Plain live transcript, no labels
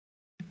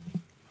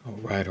All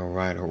right, all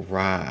right, all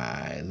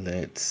right.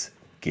 Let's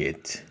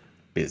get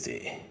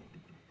busy.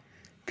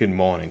 Good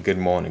morning, good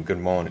morning, good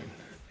morning.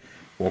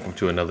 Welcome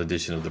to another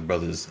edition of the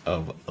Brothers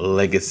of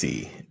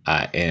Legacy.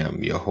 I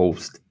am your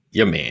host,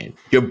 your man,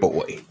 your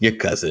boy, your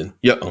cousin,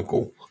 your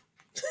uncle,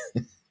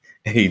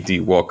 A.D.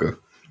 Walker.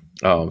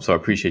 So I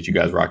appreciate you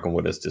guys rocking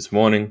with us this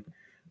morning,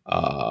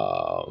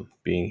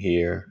 being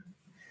here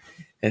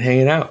and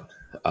hanging out.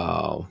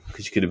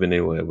 Because you could have been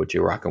anywhere, but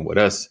you're rocking with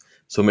us.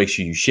 So make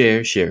sure you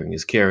share. Sharing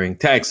is caring.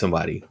 Tag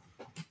somebody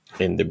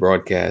in the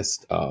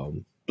broadcast.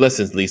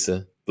 Blessings,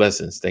 Lisa.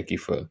 Blessings. Thank you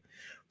for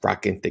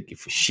rocking. Thank you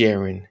for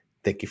sharing.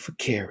 Thank you for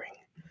caring.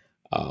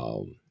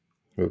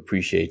 We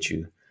appreciate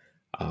you.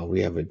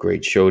 We have a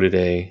great show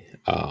today.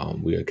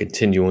 We are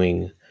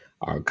continuing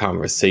our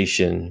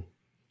conversation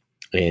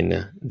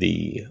in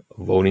the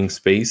voting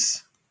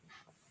space.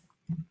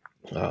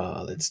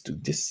 Let's do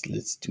this.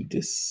 Let's do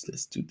this.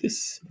 Let's do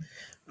this.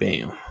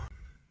 Bam.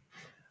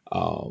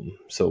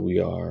 So we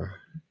are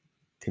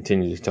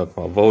continuing to talk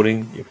about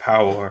voting, your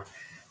power,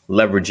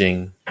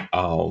 leveraging,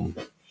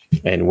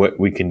 and what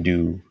we can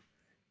do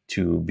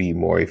to be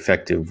more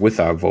effective with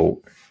our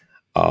vote,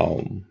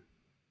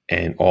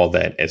 and all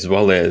that, as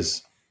well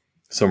as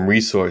some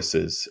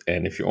resources.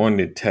 And if you're on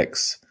the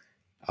text,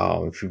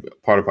 if you're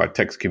part of our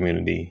text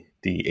community,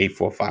 the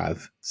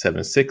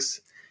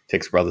 84576,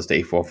 text brothers to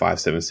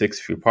 84576.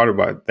 If you're part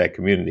of that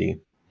community,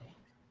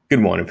 good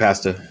morning,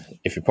 Pastor.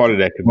 If you're part of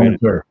that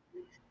community,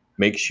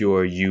 make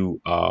sure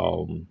you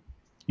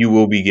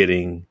will be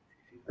getting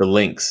the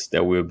links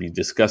that we'll be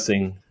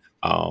discussing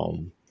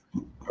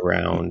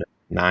around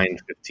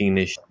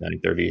 9:15ish,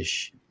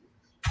 9:30ish.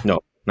 No,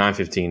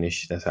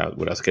 9:15ish. That's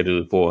what I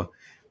scheduled it for.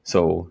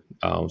 So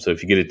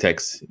if you get a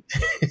text,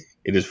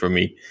 it is from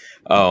me,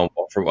 or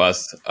from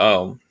us.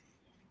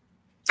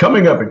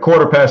 Coming up at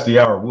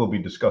 1:15, we'll be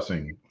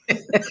discussing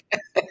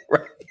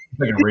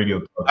right.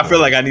 radio. I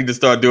feel like I need to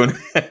start doing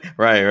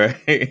right.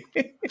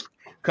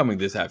 Coming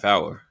this half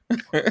hour.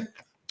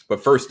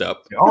 But first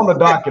up, on the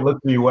docket, let's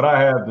see what I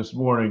have this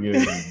morning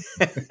is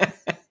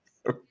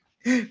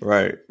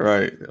right.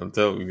 I'm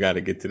telling you, we got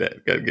to get to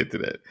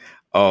that.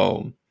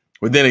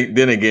 But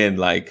then again,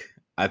 like,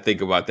 I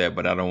think about that,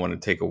 but I don't want to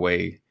take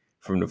away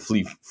from the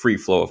free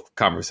flow of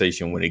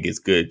conversation when it gets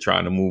good,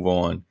 trying to move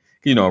on.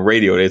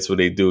 Radio, that's what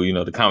they do.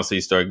 The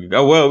conversation starts.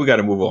 Oh, well, we got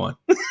to move on.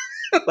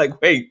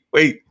 Like, wait,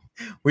 we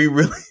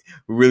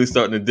really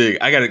starting to dig.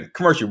 I got a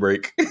commercial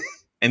break,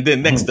 and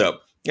then next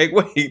up. Like,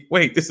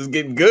 wait, this is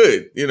getting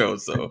good,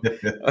 so.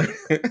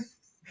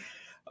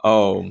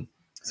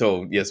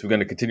 So yes, we're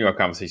going to continue our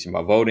conversation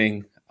about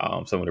voting,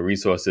 some of the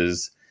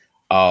resources.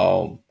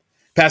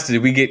 Pastor,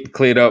 did we get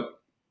cleared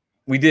up?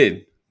 We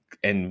did.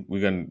 And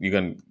you're going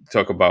to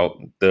talk about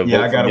the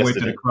vote. I got to wait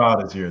till the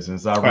crowd is here.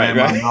 Since I ran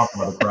my mouth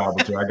while the crowd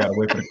was here, I got to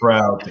wait for the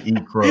crowd to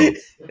eat crow.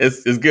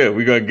 It's good.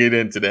 We're going to get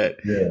into that.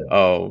 Yeah.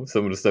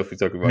 Some of the stuff we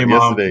talked about yesterday.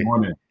 Mom, good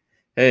morning.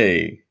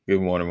 Hey, good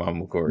morning,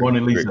 Mama Corey.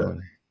 Morning, Lisa.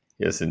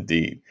 Yes,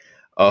 indeed.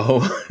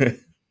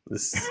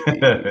 Let's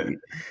see.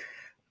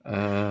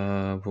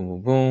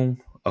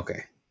 Boom.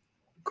 Okay,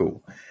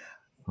 cool.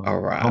 All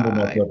right. Humble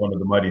myself under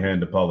the mighty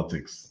hand of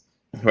politics.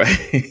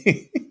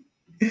 Right.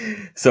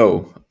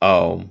 So,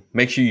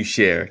 make sure you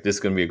share. This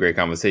is going to be a great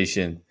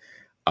conversation.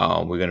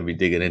 We're going to be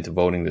digging into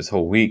voting this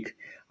whole week.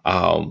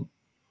 The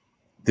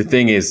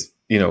thing is,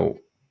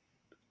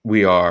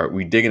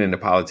 we digging into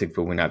politics,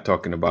 but we're not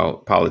talking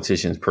about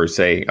politicians per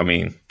se. I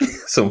mean,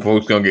 some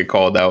folks gonna get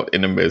called out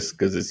in the midst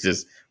because it's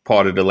just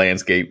part of the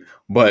landscape.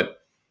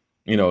 But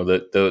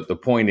the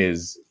point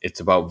is, it's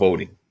about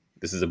voting.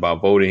 This is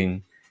about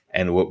voting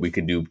and what we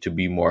can do to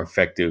be more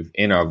effective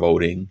in our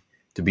voting,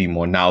 to be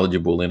more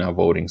knowledgeable in our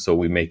voting, so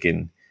we're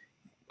making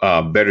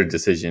better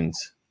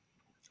decisions.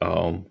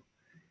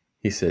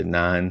 He said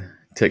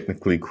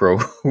non-technically crow.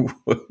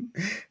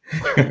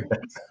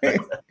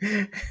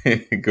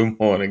 Good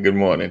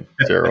morning,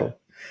 Gerald.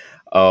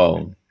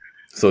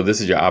 So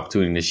this is your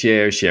opportunity to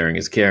share. Sharing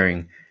is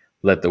caring.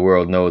 Let the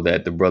world know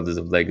that the Brothers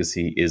of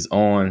Legacy is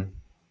on.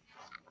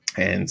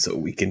 And so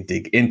we can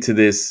dig into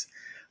this.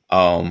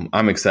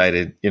 I'm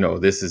excited.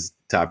 This is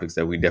topics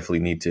that we definitely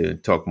need to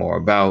talk more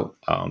about.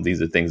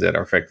 These are things that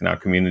are affecting our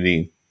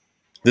community.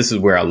 This is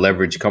where our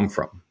leverage come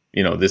from.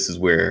 This is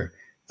where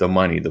the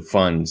money, the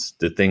funds,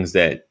 the things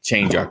that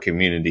change our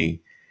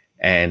community,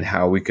 and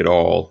how we could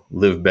all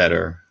live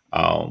better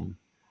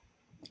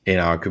in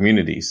our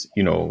communities,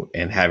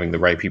 and having the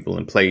right people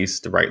in place,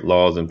 the right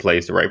laws in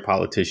place, the right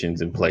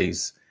politicians in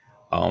place,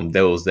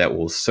 those that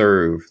will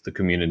serve the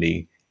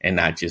community and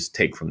not just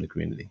take from the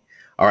community.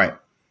 All right.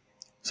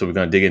 So we're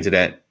going to dig into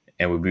that,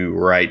 and we'll be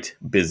right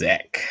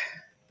back.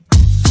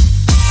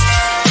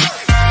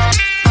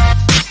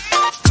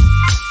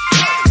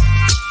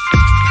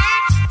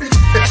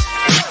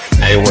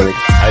 I didn't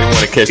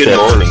want to catch that.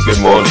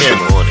 Good morning.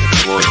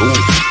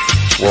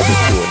 Welcome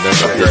to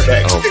another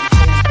edition of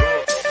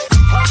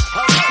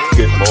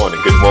Good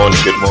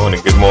morning,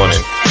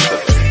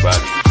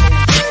 everybody.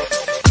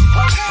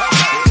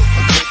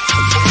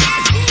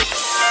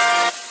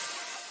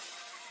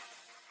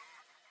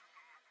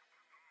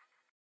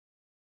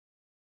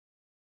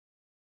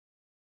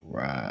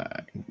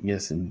 Right.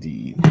 Yes,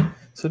 indeed.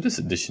 So this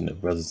edition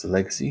of Brothers of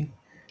Legacy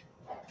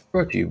is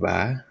brought to you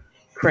by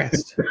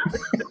Crest.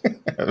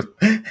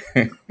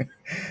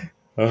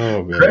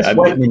 Oh man, Crest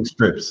whitening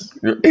strips.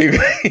 there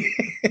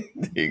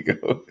you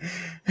go.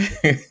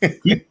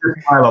 Keep your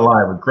smile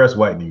alive with Crest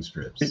whitening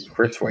strips.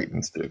 Crest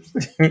whitening strips.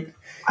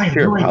 I had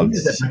Care no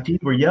idea that polish. my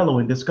teeth were yellow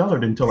and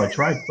discolored until I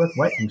tried Crest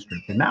whitening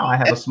strips, and now I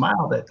have a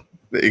smile that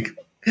There you go.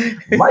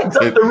 lights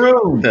up the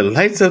room. That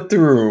lights up the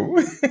room.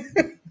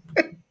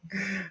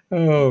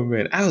 Oh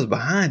man, I was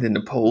behind in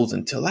the polls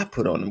until I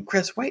put on them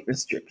Crest whitening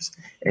strips,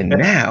 and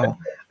now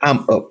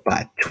I'm up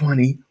by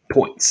 20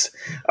 points.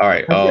 All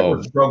right. Have you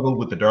ever struggled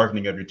with the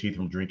darkening of your teeth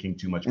from drinking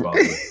too much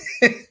coffee?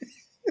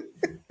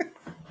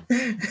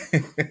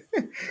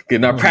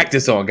 Getting our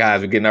practice on,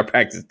 guys. We're getting our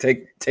practice.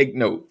 Take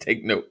note.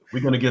 Take note.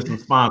 We're gonna get some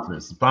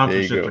sponsors.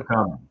 Sponsorships are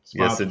coming.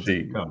 Yes,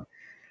 indeed.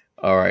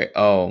 All right.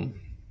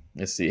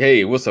 Let's see.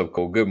 Hey, what's up,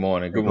 Cole? Good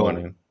morning. Good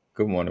morning.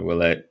 Good morning,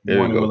 Willette.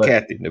 There we go. Willette.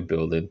 Kathy in the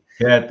building.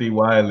 Kathy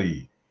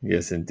Wiley.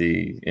 Yes,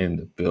 indeed, in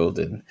the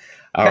building.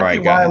 All Kathy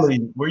right, guys.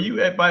 Wiley, were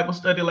you at Bible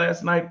study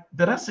last night?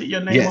 Did I see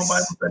your name on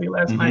Bible study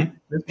last night?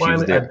 Miss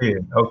Wiley? I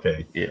did.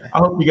 Okay. Yeah. I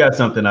hope you got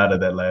something out of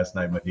that last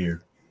night, my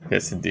dear.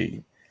 Yes,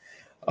 indeed.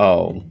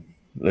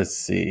 Let's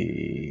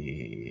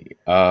see.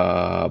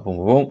 Boom, boom,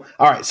 boom.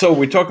 All right. So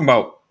we're talking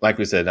about, like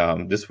we said,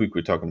 this week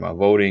we're talking about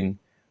voting.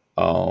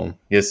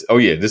 Yes. Oh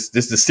yeah. This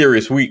is a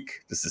serious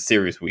week. This is a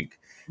serious week.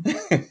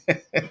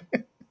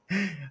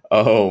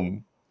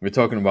 We're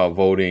talking about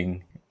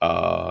voting,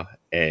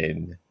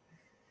 and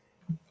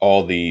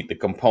all the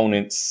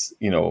components,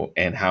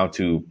 and how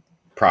to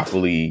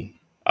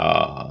properly,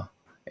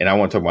 and I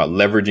want to talk about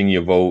leveraging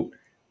your vote.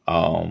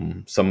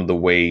 Some of the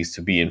ways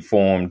to be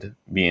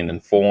being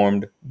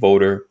informed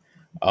voter.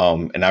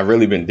 And I've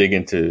really been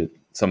digging to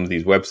some of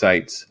these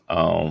websites.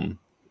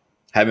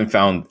 Haven't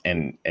found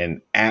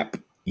an app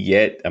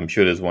yet. I'm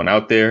sure there's one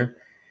out there.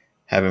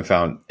 Haven't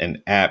found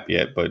an app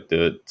yet, but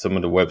some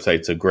of the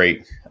websites are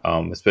great,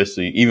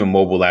 especially even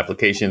mobile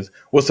applications.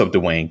 What's up,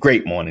 Dwayne?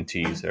 Great morning to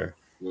you, sir.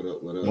 What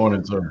up?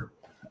 Morning, sir.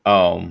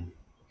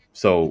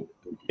 So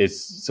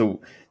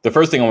the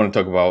first thing I want to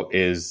talk about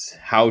is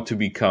how to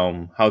be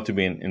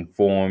an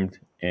informed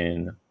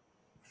and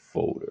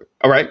voter.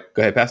 All right,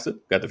 go ahead, Pastor.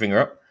 Got the finger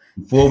up.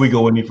 Before we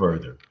go any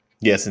further,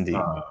 yes, indeed.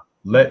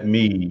 Let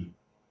me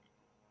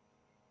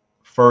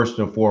first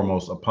and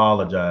foremost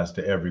apologize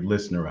to every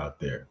listener out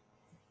there.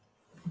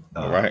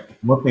 All right.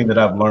 One thing that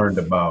I've learned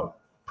about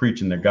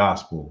preaching the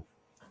gospel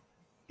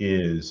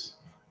is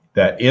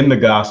that in the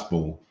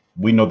gospel,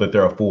 we know that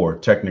there are four.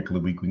 Technically,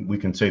 we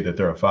can say that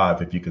there are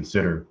five if you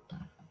consider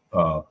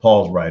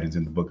Paul's writings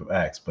in the book of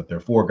Acts, but there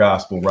are four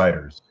gospel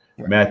writers,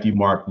 right. Matthew,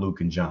 Mark,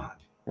 Luke, and John.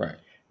 Right.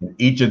 And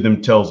each of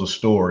them tells a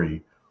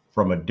story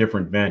from a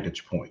different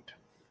vantage point.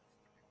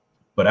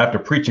 But after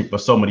preaching for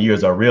so many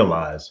years, I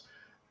realized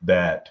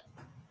that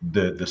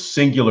the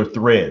singular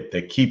thread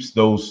that keeps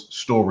those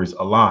stories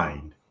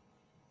aligned,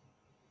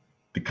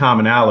 the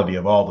commonality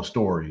of all the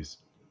stories,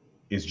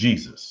 is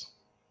Jesus.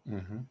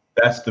 Mm-hmm.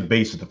 That's the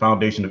basis, the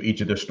foundation of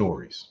each of their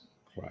stories.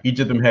 Right. Each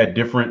of them had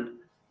different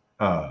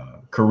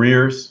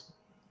careers,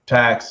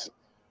 tax,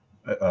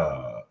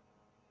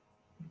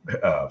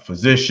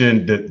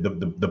 physician.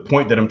 The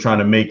point that I'm trying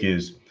to make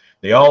is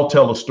they all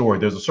tell a story.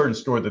 There's a certain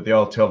story that they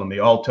all tell, and they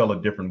all tell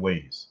it different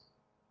ways.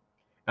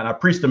 And I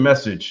preached a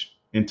message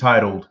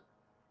entitled,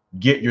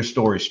 "Get Your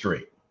Story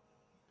Straight."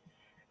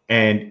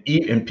 And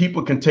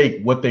people can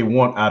take what they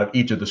want out of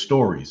each of the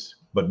stories.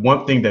 But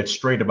one thing that's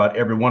straight about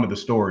every one of the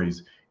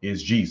stories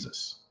is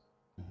Jesus.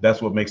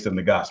 That's what makes them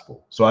the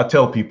gospel. So I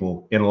tell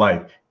people in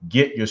life,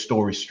 get your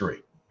story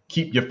straight.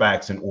 Keep your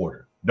facts in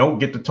order. Don't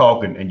get to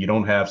talking and you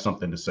don't have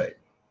something to say.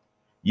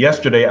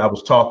 Yesterday, I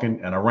was talking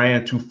and I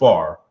ran too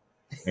far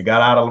and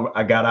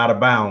I got out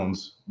of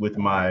bounds with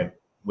my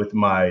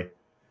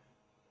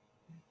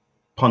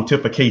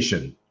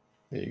pontification.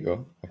 There you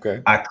go.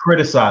 Okay. I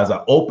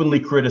openly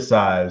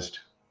criticized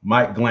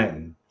Mike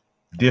Glanton,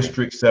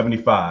 District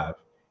 75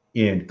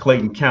 in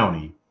Clayton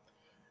County,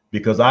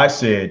 because I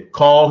said,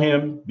 call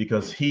him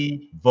because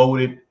he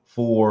voted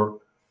for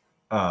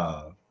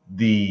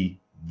the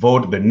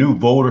new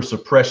voter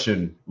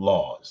suppression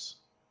laws.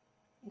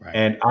 Right.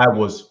 And I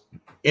was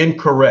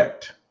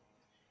incorrect.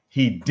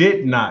 He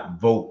did not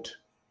vote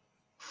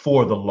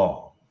for the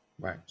law.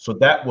 Right. So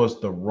that was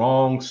the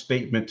wrong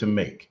statement to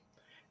make.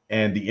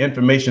 And the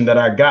information that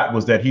I got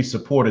was that he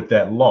supported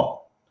that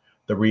law.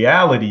 The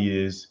reality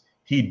is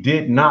he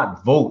did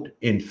not vote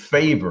in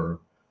favor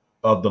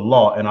of the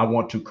law. And I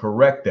want to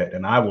correct that.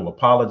 And I will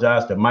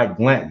apologize to Mike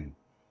Glanton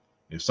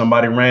if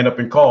somebody ran up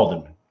and called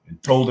him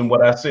and told him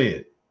what I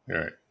said. All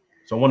right.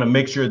 So I want to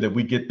make sure that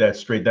we get that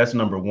straight. That's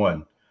number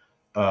one.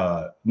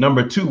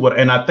 Number two,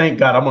 and I thank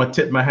God, I'm going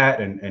to tip my hat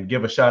and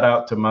give a shout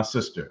out to my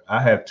sister.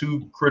 I have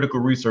two critical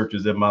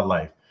researchers in my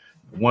life.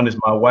 One is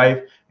my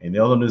wife, and the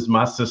other one is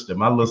my sister,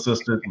 my little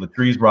sister,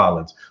 Latrice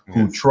Rollins,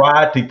 who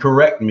tried to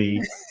correct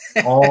me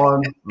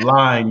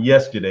online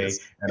yesterday,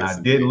 and I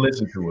didn't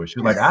listen to her.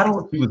 She was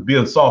like, she was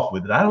being soft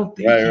with it. I don't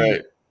think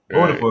he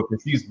voted for it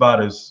because she's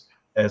about as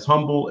as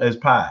humble as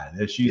pie.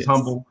 That she's Yes.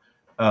 humble,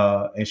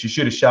 and she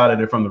should have shouted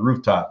it from the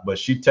rooftop. But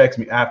she texted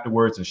me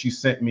afterwards, and she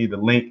sent me the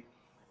link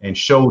and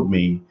showed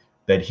me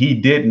that he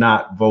did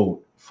not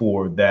vote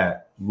for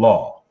that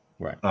law.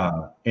 Right.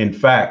 In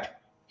fact,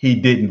 he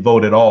didn't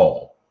vote at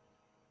all.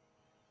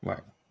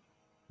 Right.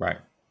 Right.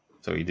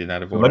 So he did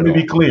not vote. So let me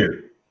be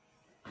clear.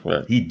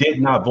 Right. He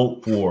did not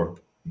vote for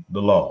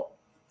the law.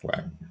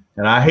 Right.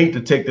 And I hate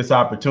to take this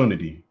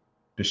opportunity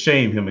to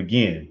shame him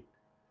again,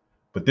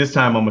 but this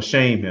time I'm gonna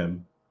shame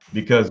him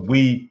because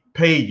we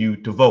pay you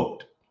to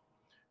vote.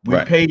 We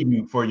Right. pay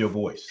you for your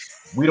voice.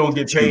 We don't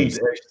get paid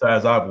to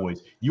exercise our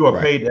voice. You are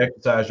paid to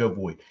exercise your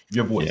voice.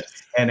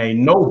 Yes. And a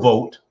no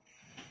vote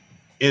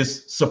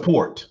is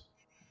support,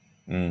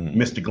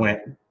 Mr.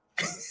 Glanton.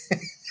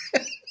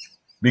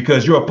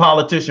 Because you're a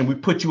politician. We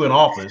put you in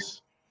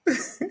office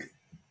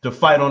to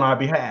fight on our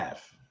behalf.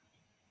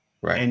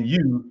 Right. And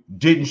you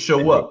didn't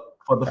show up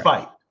for the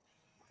fight.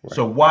 Right.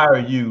 So why are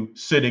you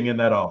sitting in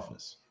that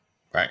office?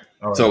 Right.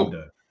 All right.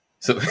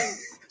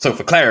 So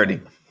for clarity,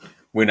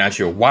 we're not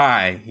sure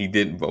why he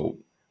didn't vote.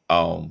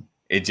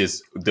 It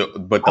just,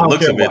 but the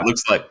looks of it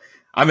looks like,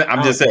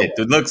 I'm just saying,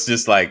 it looks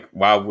just like,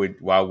 why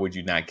would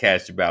you not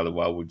cast your ballot?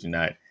 Why would you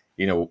not,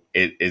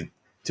 it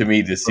to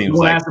me, this seems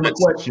like. Ask him a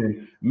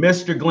question,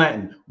 Mr.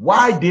 Glanton,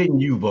 why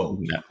didn't you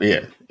vote?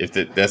 Yeah. If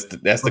that's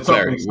the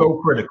clarity. So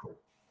critical.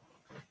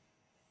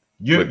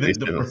 You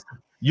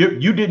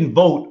didn't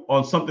vote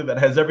on something that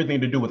has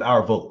everything to do with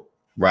our vote.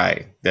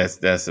 Right.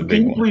 That's a big one.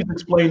 Can you please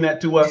explain that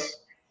to us?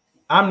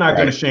 I'm not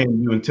going to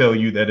shame you and tell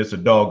you that it's a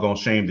doggone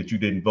shame that you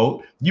didn't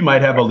vote. You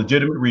might have a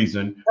legitimate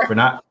reason for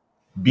not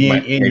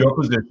being in your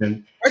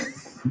position.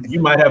 You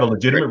might have a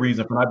legitimate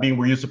reason for not being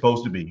where you're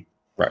supposed to be.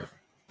 Right.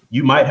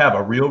 You might have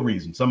a real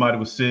reason. Somebody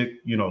was sick,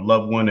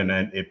 loved one.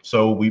 And if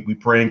so, we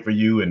praying for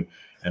you and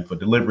for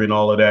delivery and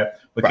all of that.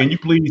 But can you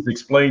please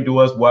explain to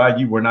us why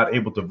you were not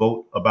able to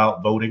vote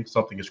about voting,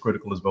 something as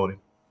critical as voting?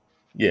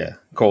 Yeah,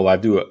 Cole, I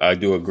do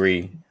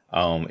agree.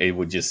 It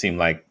would just seem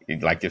like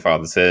your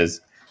father says,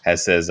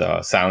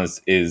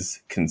 silence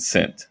is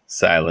consent.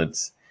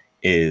 Silence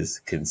is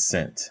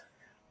consent.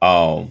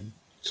 So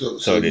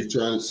you're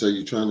trying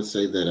to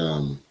say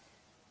that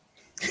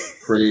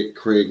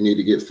Craig need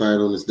to get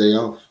fired on his day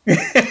off?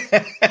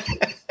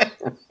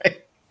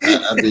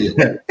 I mean,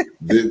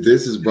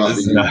 this is brought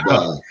to you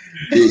by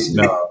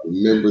Disney.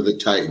 Remember the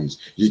Titans.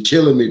 You're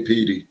killing me,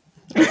 Petey.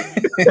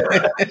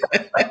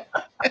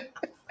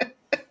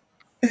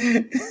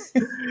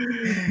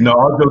 No,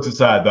 all jokes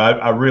aside, though,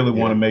 I really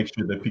want to make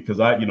sure that, because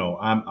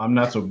I'm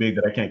not so big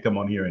that I can't come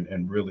on here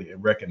and really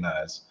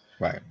recognize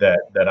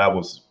that I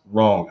was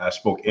wrong. I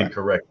spoke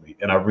incorrectly.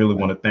 And I really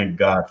want to thank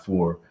God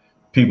for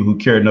people who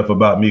care enough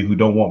about me, who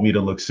don't want me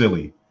to look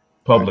silly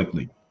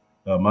publicly.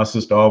 My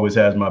sister always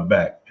has my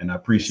back, and I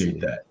appreciate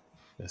that.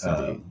 Yes,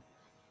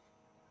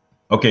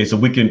 okay, so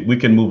we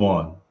can move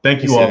on.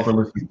 Thank you all for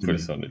listening to me.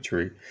 Put us on the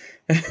tree.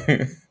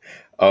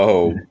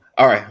 All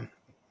right.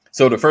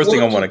 So the first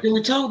thing I want to... Can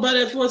we talk about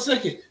that for a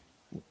second?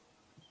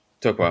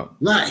 Talk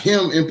about? Not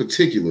him in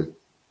particular,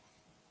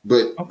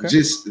 but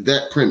just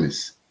that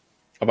premise.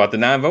 About the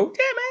non-vote?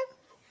 Yeah, man.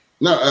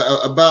 No,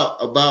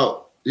 about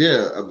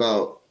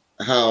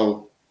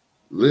how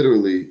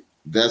literally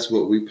that's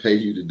what we pay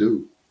you to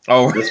do.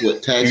 Oh, that's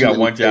what tax you got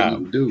one job. You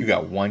to do. You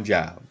got one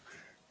job.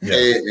 Yeah.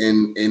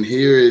 And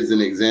here is an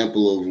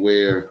example of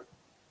where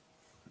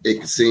it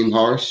can seem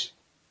harsh.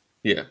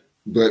 Yeah.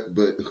 But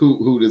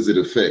who does it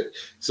affect?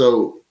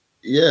 So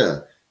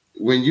yeah,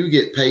 when you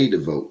get paid to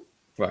vote,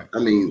 right? I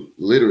mean,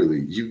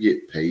 literally, you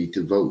get paid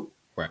to vote.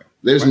 Right.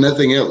 There's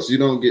nothing else. You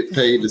don't get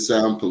paid to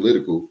sound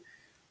political.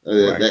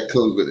 That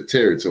comes with the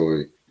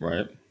territory.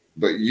 Right.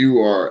 But you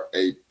are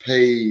a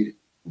paid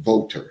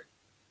voter.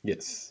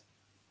 Yes.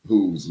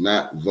 Who's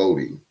not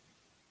voting.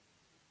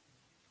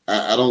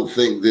 I don't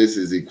think this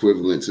is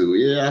equivalent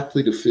to, I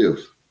plead the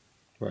fifth.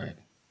 Right.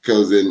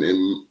 Because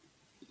in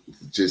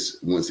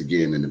just once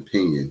again, an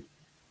opinion.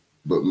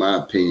 But my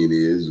opinion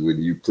is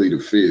when you plead a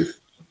fifth,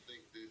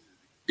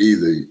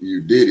 either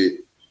you did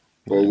it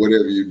or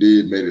whatever you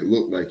did made it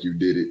look like you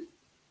did it.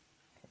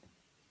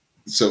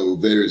 So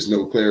there is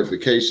no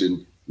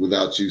clarification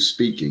without you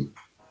speaking.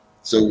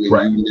 So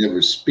when you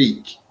never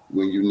speak,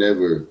 when you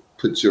never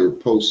put your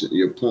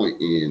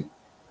point in,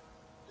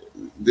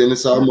 then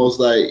it's almost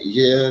like,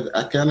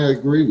 I kind of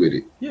agree with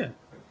it. Yeah.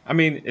 I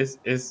mean,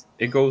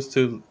 it goes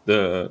to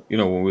the,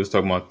 when we was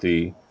talking about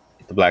the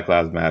Black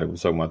Lives Matter, we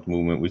was talking about the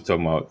movement, we was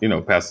talking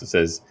about, Pastor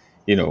says,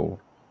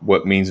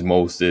 what means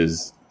most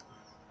is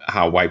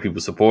how white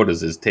people support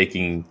us is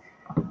taking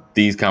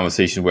these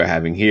conversations we're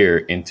having here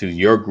into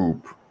your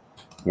group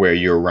where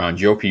you're around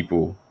your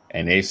people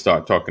and they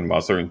start talking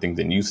about certain things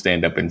and you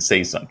stand up and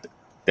say something.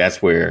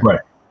 That's where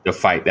the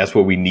fight, that's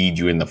where we need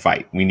you in the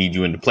fight. We need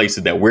you in the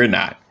places that we're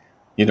not,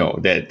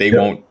 that they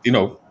won't,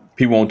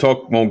 people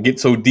won't get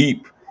so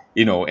deep,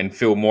 and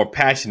feel more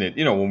passionate,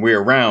 when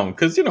we're around,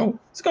 because,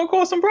 it's going to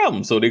cause some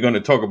problems. So they're going to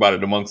talk about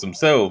it amongst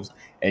themselves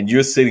and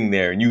you're sitting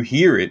there and you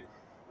hear it.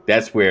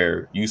 That's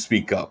where you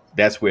speak up.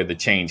 That's where the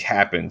change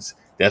happens.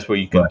 That's where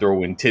you can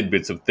throw in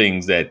tidbits of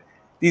things that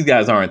these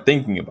guys aren't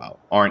thinking about,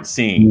 aren't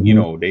seeing,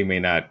 they may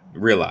not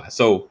realize.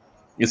 So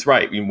it's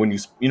right. When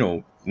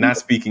not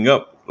speaking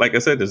up, like I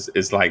said,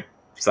 it's like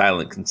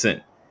silent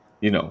consent,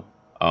 so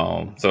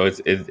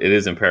it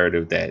is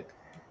imperative that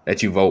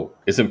you vote.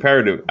 It's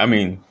imperative. I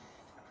mean,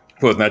 of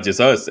course, not just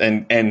us,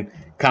 and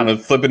kind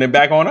of flipping it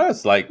back on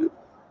us. Like,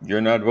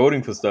 you're not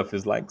voting for stuff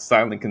is like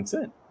silent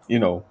consent,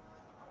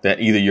 that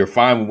either you're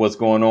fine with what's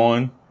going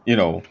on,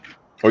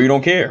 or you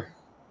don't care.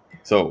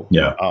 So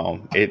yeah,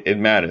 it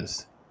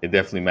matters. It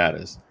definitely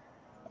matters.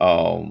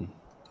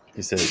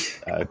 He said,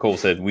 Cole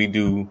said, we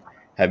do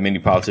have many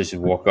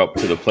politicians walk up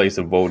to the place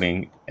of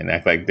voting and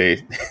act like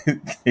Dave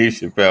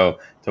Chappelle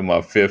to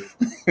my fifth.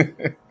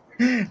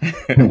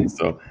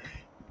 So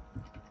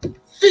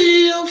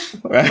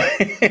fifth,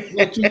 right?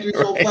 1, 2, 3,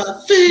 4,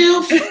 5,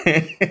 fifth.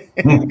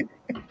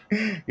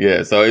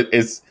 Yeah, so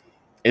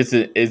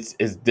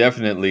it's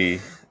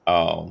definitely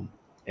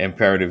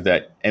imperative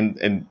that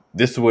and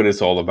this is what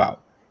it's all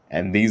about.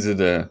 And these are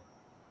the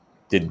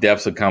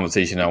depths of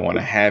conversation I want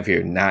to have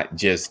here, not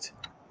just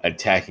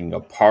attacking a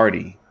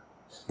party,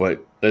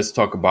 but let's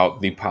talk about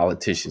the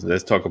politicians.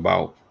 Let's talk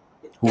about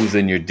who's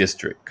in your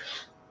district.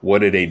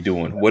 What are they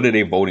doing? What are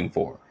they voting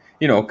for?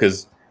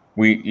 Because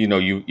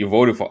you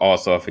voted for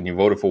Ossoff and you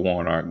voted for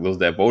Warnock. Those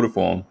that voted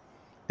for him,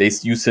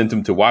 you sent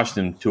them to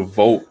Washington to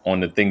vote on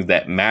the things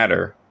that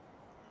matter,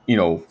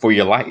 for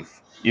your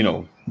life,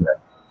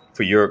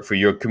 for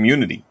your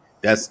community.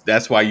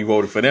 That's why you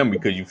voted for them,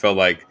 because you felt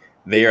like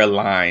they're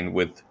aligned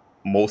with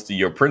most of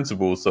your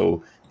principles,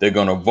 so they're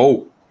gonna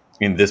vote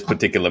in this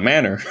particular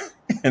manner.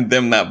 And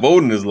them not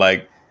voting is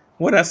like,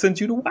 what I sent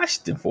you to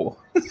Washington for?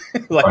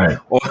 Like, right.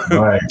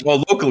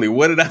 Or locally,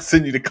 what did I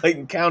send you to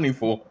Clayton County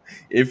for?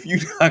 If you're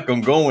not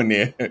gonna go in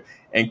there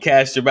and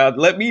cash your out,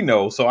 let me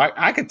know so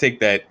I could take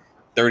that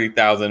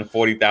 $30,000,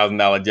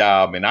 $40,000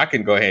 job and I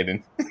can go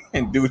ahead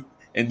and do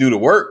the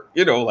work.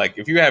 Like,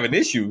 if you're having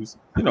issues,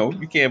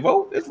 you can't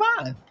vote, it's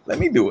fine. Let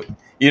me do it.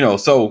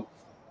 So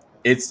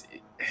it's,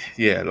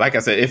 yeah, like I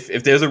said,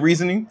 if there's a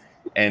reasoning,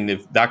 and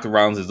if Dr.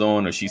 Rollins is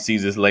on, or she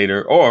sees this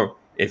later, or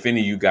if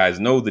any of you guys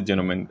know the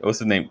gentleman, what's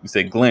his name? You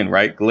said Glenn,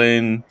 right?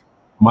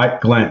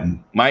 Mike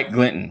Glanton.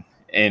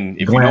 And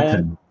if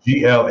Glanton,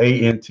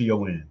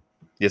 Glanton.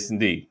 Yes,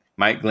 indeed.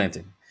 Mike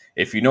Glanton.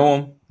 If you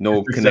know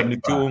him,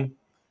 connected to him,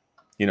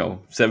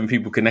 7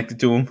 people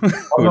connected to him.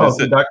 Oh, no,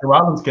 see, Dr.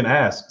 Rollins can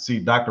ask. See,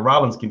 Dr.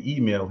 Rollins can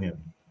email him.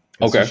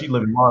 Okay. She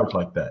lives in March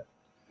like that.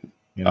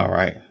 All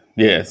right.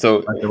 Yeah.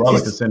 So Dr.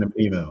 Rollins can send him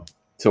an email.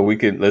 So we're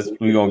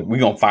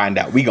gonna find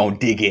out. We're gonna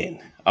dig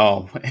in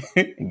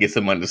and get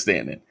some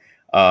understanding.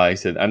 He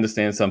said,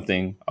 understand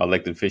something.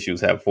 Elected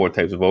officials have 4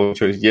 types of vote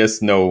choice: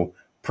 yes, no,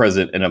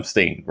 present, and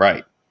abstain.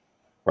 Right.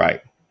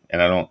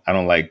 And I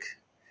don't like.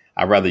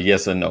 I'd rather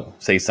yes or no.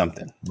 Say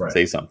something. Right.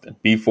 Say something.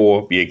 Be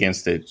for. Be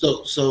against it.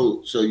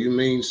 So you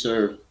mean,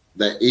 sir,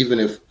 that even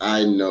if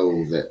I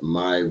know that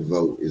my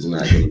vote is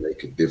not going to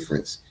make a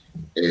difference,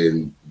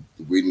 and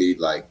we need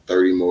like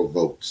 30 more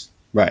votes,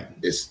 right?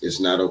 It's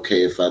not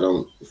okay if I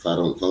don't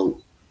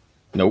vote.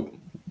 Nope.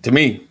 To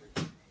me,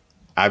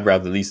 I'd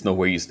rather at least know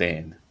where you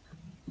stand.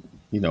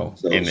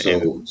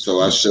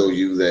 So I show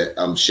you that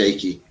I'm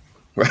shaky,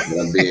 right? That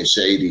I'm being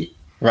shady.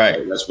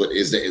 Right. That's what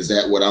is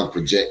that what I'm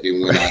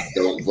projecting when I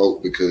don't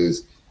vote,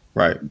 because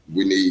right,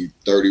 we need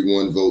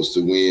 31 votes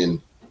to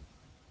win,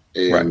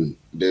 and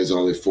there's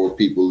only 4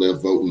 people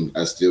left voting.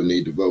 I still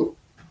need to vote.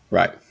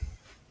 Right.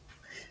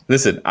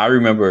 Listen, I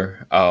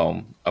remember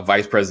a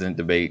vice president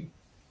debate.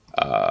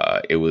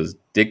 It was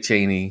Dick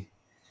Cheney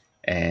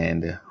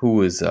and who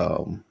was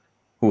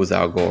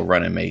our Gore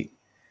running mate.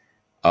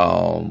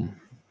 I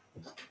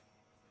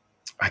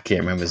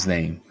can't remember his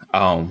name.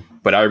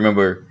 But I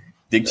remember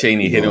Dick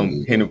Cheney hit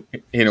him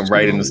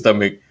right in the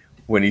stomach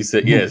when he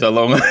said, "Yes,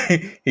 along."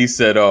 He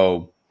said,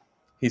 as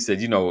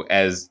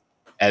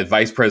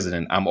vice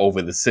president, I'm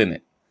over the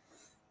Senate,"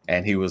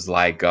 and he was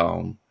like,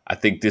 "I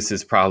think this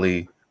is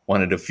probably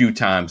one of the few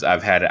times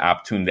I've had an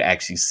opportunity to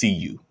actually see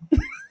you."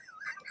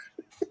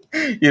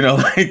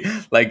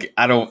 like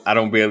I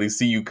don't barely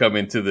see you come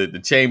into the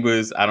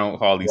chambers. I don't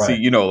hardly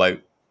see, was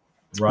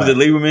it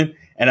Lieberman?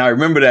 And I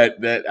remember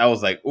that I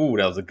was like, "Ooh,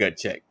 that was a gut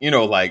check."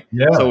 So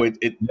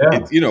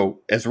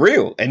it's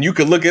real, and you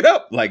can look it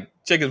up. Like,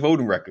 check his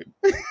voting record,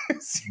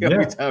 see how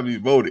many times he's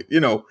voted.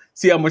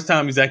 See how much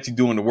time he's actually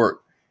doing the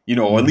work.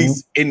 Or at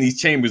least in these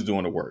chambers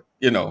doing the work.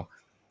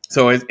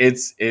 So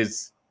it's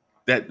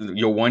that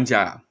your one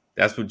job.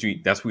 That's what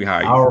we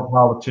hire you. Our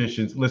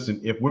politicians.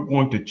 Listen, if we're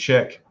going to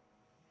check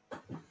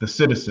the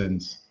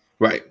citizens,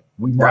 right,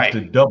 we have to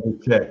double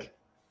check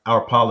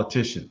our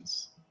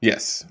politicians.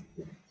 Yes.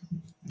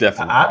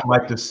 Definitely. I'd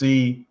like to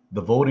see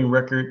the voting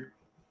record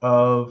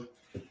of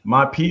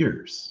my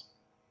peers.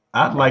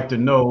 I'd like to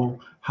know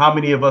how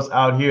many of us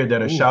out here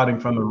that are shouting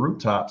from the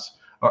rooftops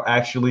are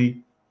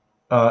actually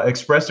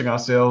expressing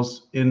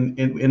ourselves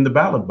in the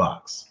ballot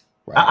box.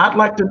 Right. I'd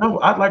like to know.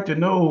 I'd like to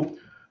know,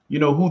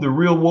 who the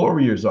real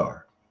warriors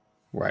are.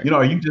 Right.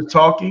 Are you just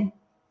talking,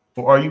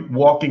 or are you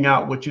walking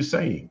out what you're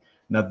saying?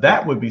 Now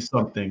that would be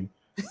something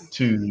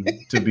to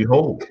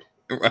behold.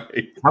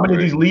 Right. How many of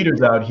these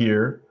leaders out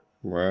here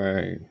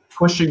Right.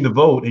 pushing the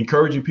vote,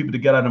 encouraging people to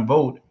get out and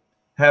vote,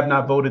 have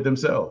not voted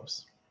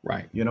themselves?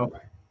 Right. You know,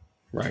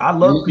 Right. I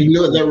love You know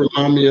people. what that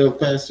reminds me of,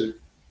 Pastor?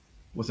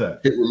 What's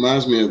that? It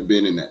reminds me of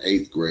being in the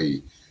 8th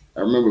grade. I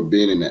remember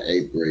being in the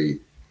 8th grade.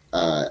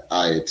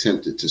 I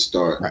attempted to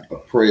start Right. a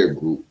prayer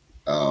group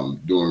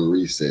during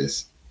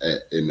recess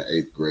in the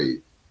 8th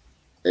grade.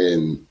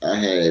 And I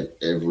had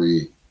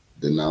every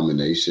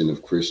denomination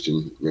of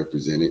Christian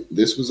represented.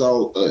 This was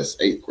all us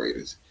 8th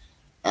graders.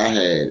 I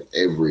had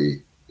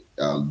every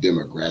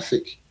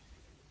demographic.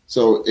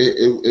 So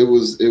it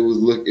was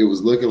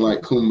looking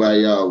like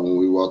kumbaya when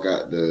we walk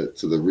out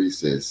to the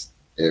recess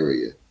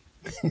area.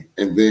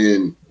 And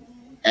then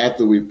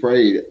after we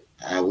prayed,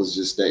 I was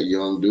just that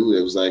young dude.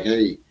 It was like,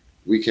 hey,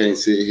 we can't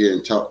sit here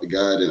and talk to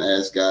God and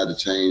ask God to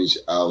change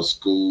our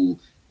school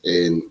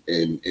and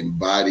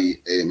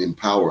embody and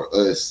empower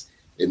us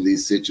in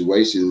these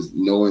situations,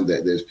 knowing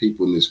that there's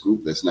people in this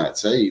group that's not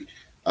saved.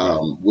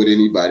 Would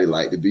anybody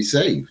like to be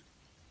saved?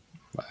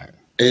 Right.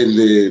 And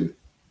then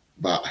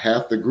about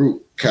half the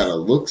group kind of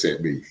looks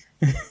at me,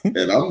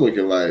 and I'm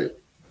looking like,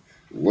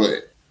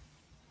 what?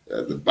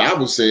 The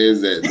Bible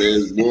says that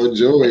there's more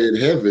joy in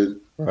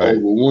heaven over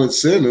one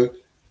sinner.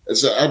 And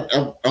so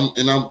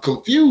I'm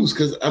confused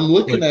because I'm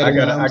looking at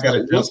him. I got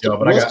to jump, y'all,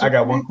 but I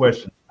got one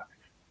question.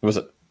 What's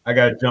it? I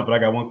got to jump, but I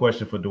got one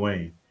question for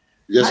Dwayne.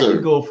 Yes, How sir.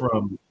 you go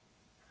from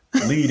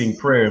leading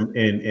prayer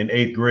in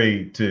 8th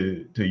grade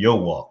to your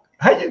walk?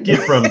 How you get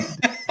from?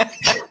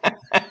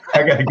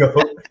 I gotta go.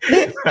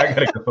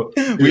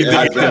 We dig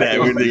into that.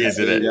 We dig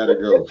into that. You gotta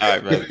go. All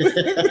right, man.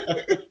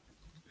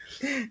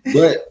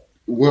 But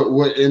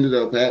what ended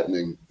up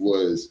happening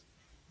was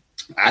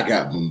I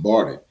got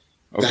bombarded.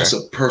 Okay. That's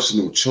a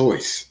personal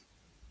choice.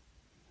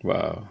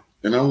 Wow.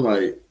 And I'm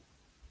like,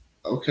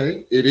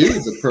 okay, it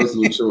is a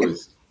personal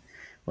choice.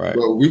 Right.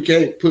 But we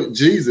can't put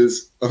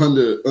Jesus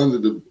under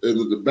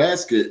the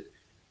basket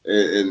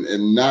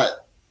and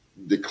not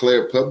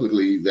declare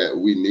publicly that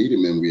we need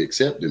him and we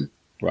accept him.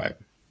 Right.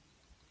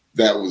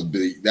 That was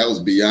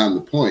beyond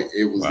the point.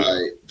 It was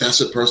like,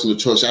 that's a personal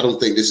choice. I don't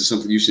think this is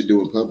something you should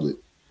do in public.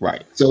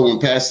 Right. So when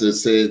Pastor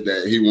said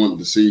that he wanted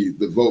to see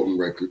the voting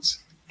records,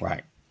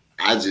 right,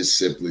 I just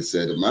simply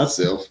said to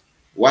myself,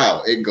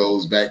 wow, it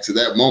goes back to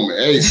that moment.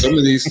 Hey, some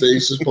of these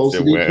things are supposed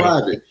to be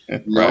private.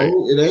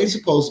 No, it ain't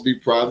supposed to be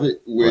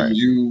private when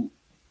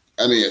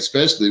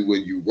especially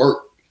when you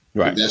work.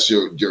 Right. That's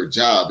your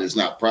job. It's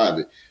not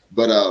private.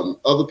 But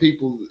other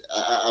people,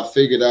 I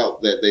figured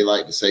out that they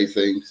like to say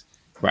things.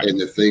 Right. And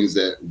the things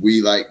that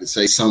we like to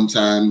say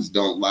sometimes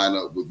don't line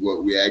up with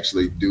what we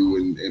actually do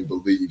and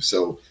believe.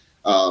 So,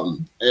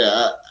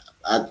 I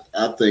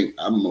think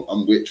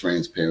I'm with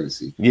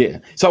transparency. Yeah.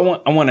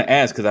 So I want to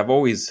ask, because I've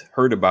always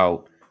heard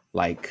about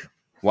like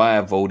why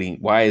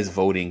is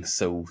voting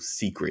so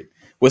secret?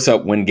 What's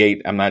up,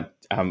 Wingate?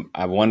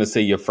 I want to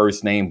say your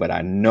first name, but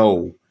I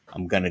know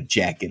I'm gonna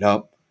jack it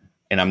up,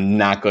 and I'm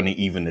not gonna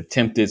even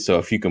attempt it. So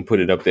if you can put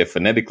it up there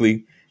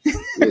phonetically.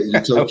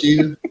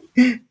 Utopia?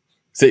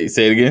 Say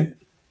it again.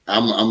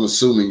 I'm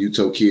assuming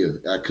Utopia.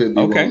 I could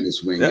be wrong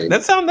this Wingate.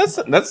 That sound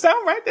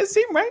right. That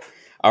seemed right.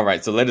 All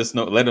right, so let us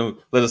know. Let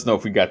us know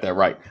if we got that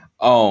right.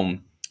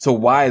 So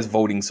why is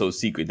voting so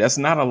secret? That's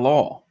not a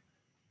law.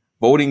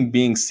 Voting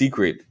being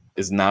secret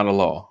is not a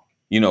law.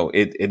 You know,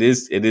 it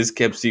is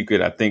kept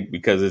secret. I think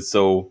because it's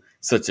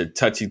such a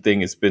touchy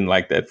thing. It's been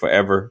like that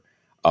forever.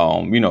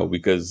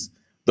 Because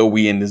though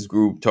we in this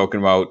group talking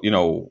about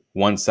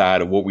one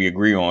side of what we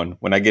agree on,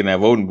 when I get in that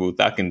voting booth,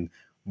 I can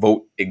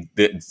vote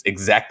the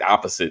exact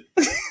opposite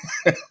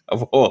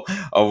of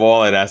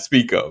all that I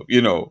speak of.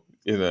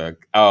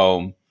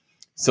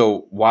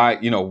 So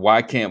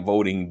why can't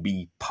voting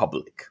be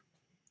public?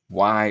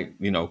 Why,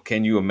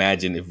 can you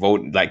imagine if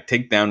voting, like,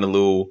 take down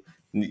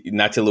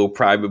not your little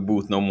private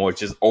booth no more,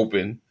 just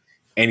open,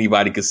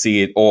 anybody could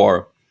see it,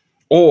 or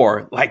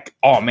like,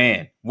 oh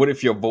man, what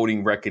if your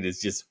voting record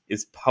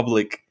is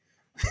public,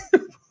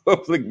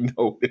 public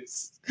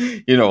notice,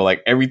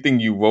 like everything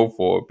you vote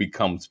for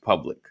becomes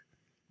public.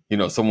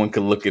 Someone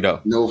could look it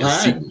up. No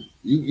hiding.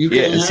 You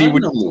can't hide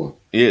no more.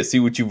 Yeah, see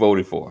what you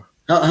voted for.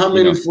 How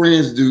many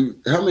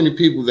how many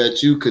people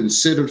that you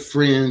considered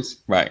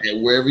friends, right,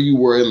 and wherever you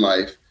were in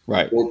life,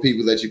 right, or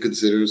people that you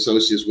considered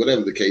associates,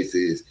 whatever the case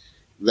is,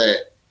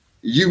 that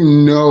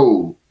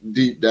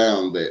deep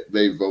down that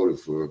they voted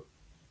for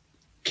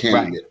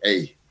candidate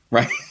A.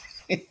 Right.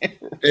 And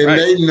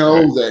they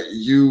know that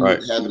you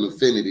have an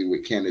affinity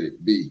with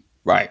candidate B.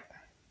 Right.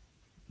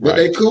 But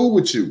they cool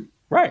with you.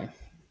 Right.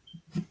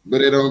 But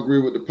they don't agree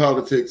with the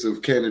politics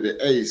of candidate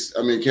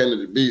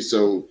candidate B.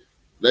 So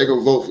they're going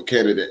to vote for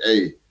candidate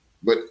A.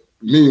 But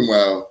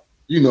meanwhile,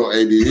 AD,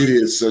 it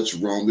is such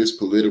wrong. This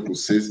political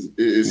system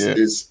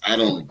is I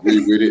don't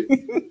agree with it.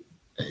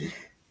 Hey.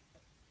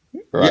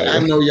 Right. Yeah, I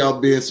know y'all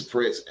being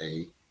suppressed.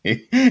 Hey.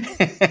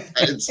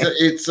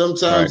 It's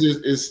sometimes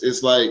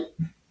it's like,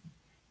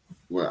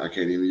 well, I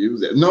can't even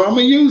use that. No, I'm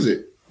gonna use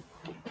it.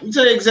 Let me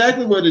tell you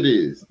exactly what it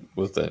is.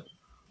 What's that?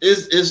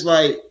 It's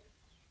like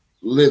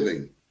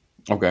living.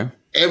 Okay.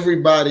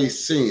 everybody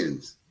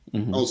sins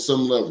Mm-hmm. on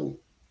some level.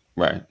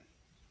 Right.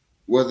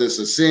 Whether it's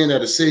a sin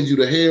that'll send you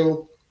to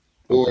hell,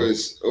 or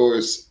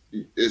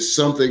it's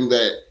something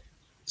that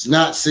it's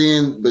not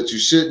sin, but you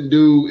shouldn't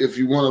do if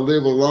you want to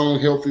live a long,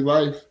 healthy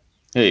life.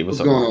 Hey, what's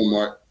going on,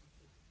 Mark?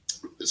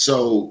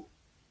 So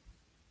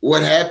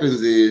what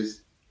happens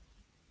is,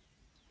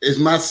 it's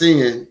my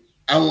sin.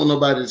 I don't want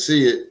nobody to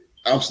see it.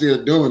 I'm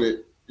still doing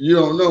it. You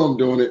don't know I'm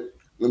doing it.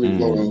 Let me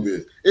vote on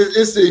this.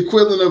 It's the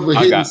equivalent of a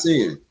hidden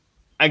sin.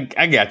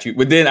 I got you.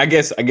 But then I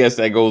guess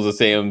that goes to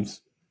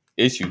Sam's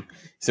issue.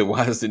 So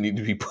why does it need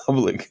to be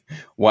public?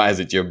 Why is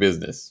it your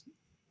business?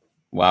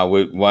 Why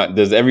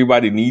does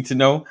everybody need to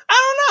know?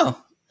 I don't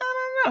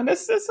know.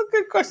 That's a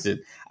good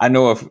question. I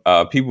know if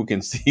people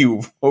can see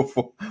who vote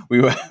for,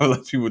 we will have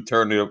less people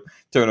turn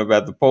up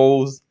at the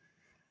polls.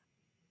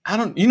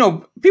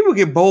 People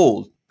get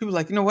bold. People are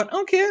like, you know what? I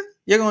don't care.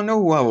 You're gonna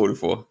know who I voted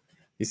for.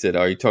 He said,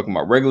 are you talking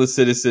about regular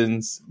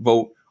citizens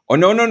vote? Or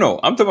no.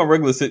 I'm talking about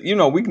regular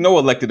citizens. We know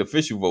elected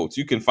official votes.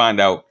 You can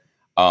find out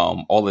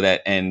all of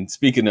that. And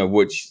speaking of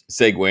which,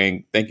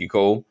 segueing, thank you,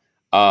 Cole.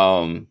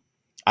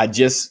 I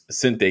just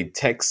sent a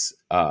text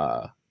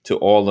to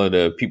all of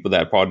the people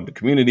that are part of the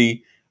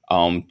community,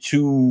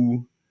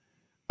 two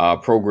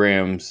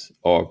programs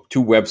or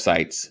two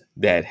websites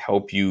that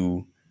help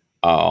you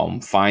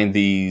find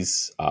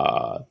these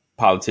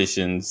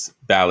politicians,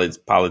 ballots,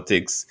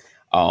 politics,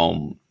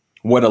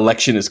 what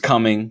election is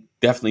coming.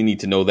 Definitely need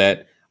to know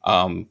that.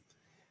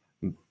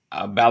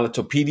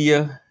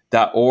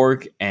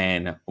 Ballotopedia.org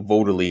and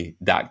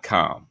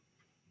voterly.com.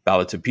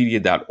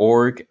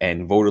 Ballotopedia.org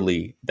and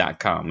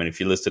voterly.com. And if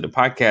you listen to the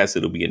podcast,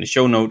 it'll be in the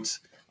show notes.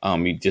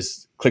 You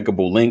just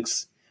clickable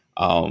links.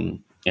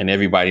 And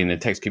everybody in the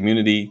text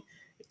community,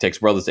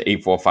 text brothers to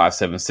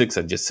 84576.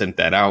 I just sent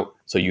that out.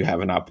 So you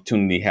have an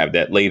opportunity to have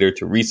that later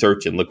to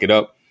research and look it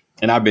up.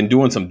 And I've been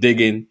doing some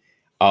digging.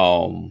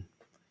 I've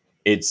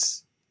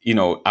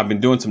been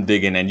doing some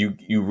digging, and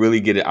you really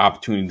get an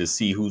opportunity to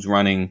see who's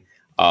running.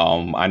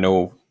 I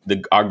know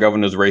our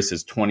governor's race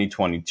is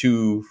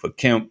 2022 for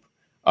Kemp.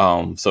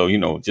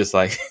 So, just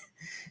like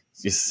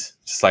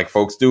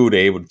folks do, they're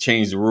able to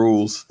change the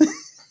rules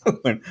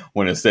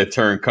when it's that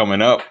turn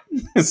coming up.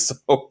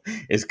 So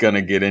it's going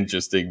to get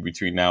interesting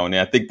between now and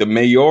then. I think the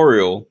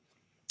mayoral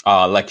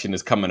election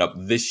is coming up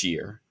this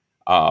year.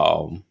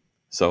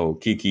 So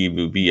Kiki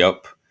will be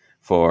up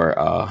for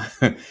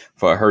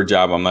her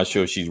job. I'm not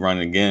sure if she's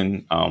running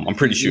again. I'm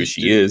pretty sure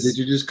she is. Did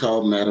you just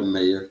call Madam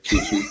Mayor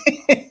Kiki?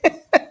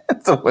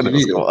 So you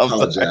need to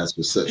apologize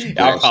for such.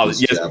 I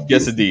apologize.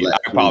 Yes, indeed. I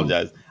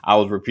apologize. I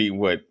was repeating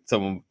what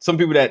some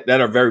people that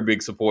are very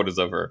big supporters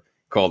of her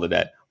called it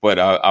that. But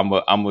I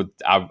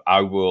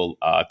will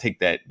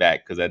take that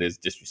back, because that is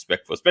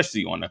disrespectful,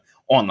 especially on an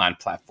online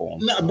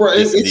platform. Nah, bro,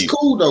 it's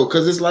cool though,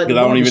 because it's like I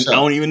don't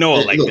even know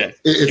it like look, that.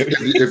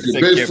 If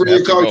your best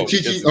friend called you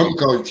Kiki, I'm gonna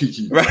call you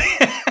Kiki.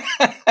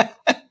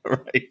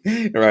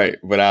 Right.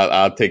 But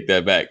I'll take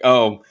that back.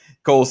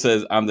 Cole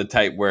says, I'm the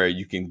type where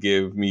you can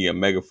give me a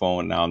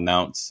megaphone and I'll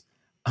announce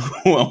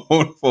who I'm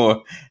voting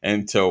for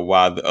and tell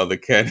why the other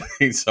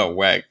candidates are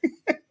whack.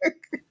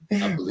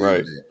 I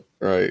believe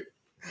that.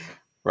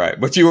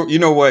 Right. But you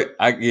know what?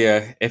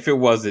 If it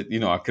wasn't,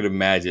 I could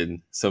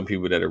imagine some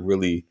people that are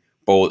really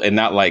bold and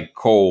not like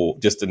Cole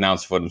just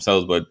announced for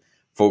themselves, but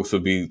folks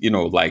would be,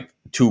 like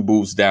two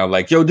booths down,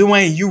 like, yo,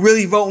 Dwayne, you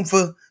really voting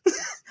for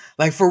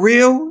like for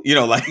real?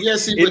 Yeah,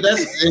 see, but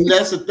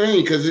that's the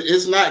thing, because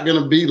it's not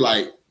gonna be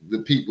like the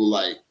people,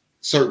 like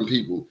certain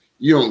people.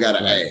 You don't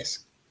gotta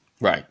ask.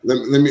 Right.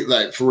 Let me,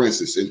 like, for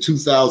instance, in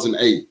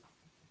 2008,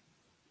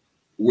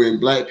 when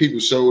Black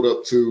people showed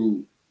up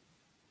to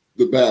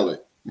the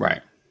ballot,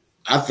 right,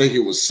 I think it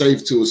was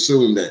safe to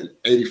assume that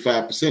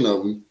 85% of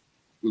them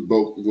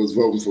was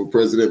voting for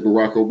President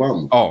Barack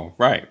Obama. Oh,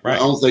 right. I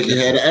don't think you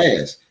had to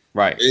ask.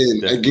 Right.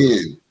 And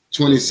again,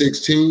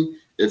 2016,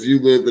 if you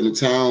lived in a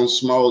town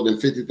smaller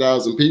than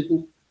 50,000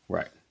 people,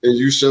 right, and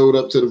you showed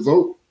up to the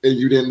vote and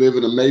you didn't live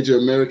in a major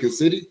American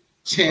city,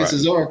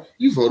 chances are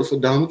you voted for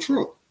Donald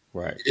Trump.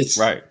 Right.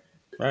 Right.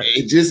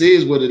 It just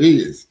is what it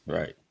is.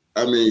 Right.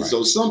 I mean,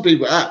 so some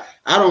people, I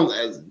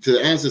don't,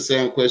 to answer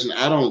Sam's question,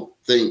 I don't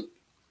think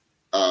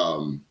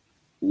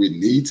we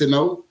need to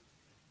know.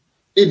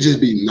 It'd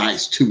just be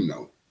nice to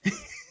know.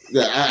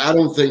 I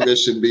don't think there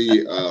should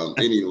be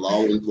any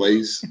law in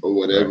place or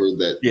whatever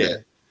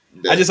that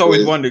I just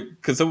always wondered,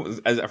 because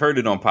I've heard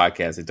it on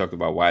podcasts. They talked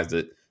about why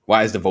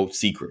is the vote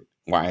secret?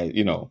 Why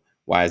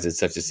is it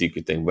such a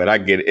secret thing? But I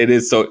get it.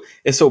 It's so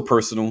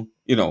personal,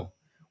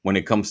 when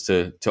it comes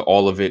to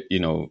all of it,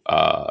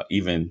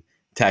 even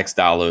tax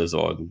dollars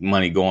or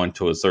money going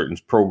to a certain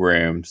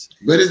programs.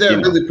 But is that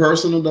really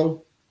personal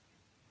though?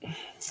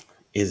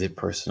 Is it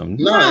personal?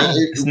 No,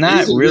 it's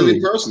not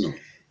really personal.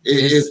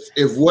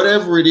 If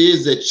whatever it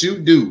is that you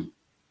do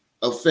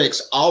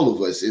affects all of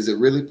us, is it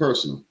really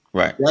personal?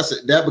 Right.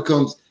 That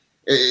becomes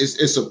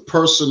it's a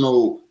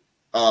personal.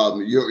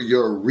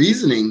 Your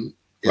reasoning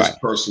is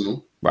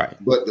personal, right?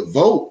 But the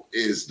vote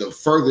is the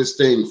furthest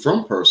thing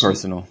from personal.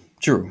 Personal.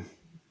 True.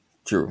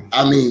 True.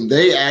 I mean,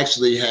 they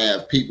actually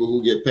have people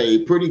who get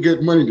paid pretty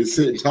good money to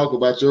sit and talk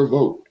about your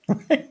vote.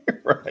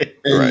 Right.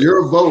 And Right.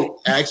 your vote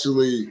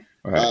actually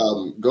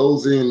Right.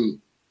 goes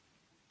in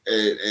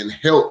and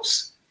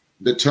helps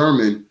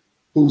determine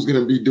who's going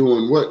to be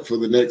doing what for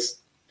the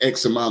next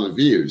X amount of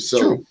years.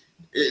 So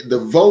the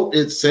vote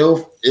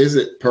itself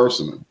isn't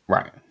personal.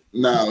 Right.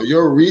 Now,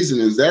 your reason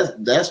is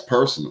that's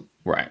personal.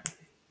 Right.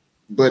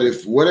 But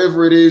if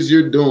whatever it is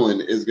you're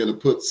doing is going to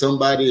put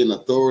somebody in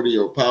authority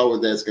or power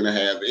that's going to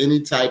have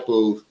any type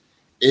of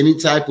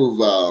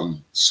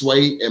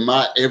sway in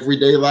my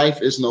everyday life,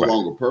 it's no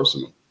longer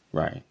personal.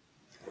 Right.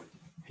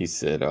 He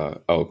said,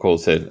 Cole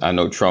said, I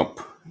know Trump.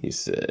 He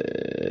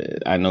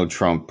said, I know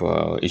Trump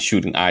is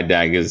shooting eye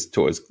daggers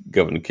towards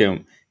Governor Kim.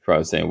 He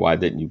probably saying, why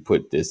didn't you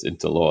put this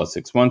into law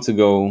 6 months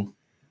ago?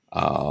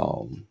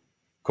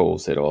 Cole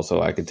said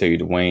also, I can tell you,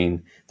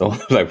 Dwayne, the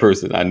only black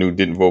person I knew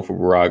didn't vote for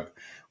Barack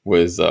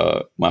was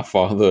my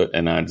father,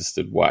 and I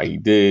understood why he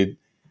did.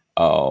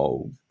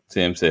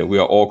 Sam said, we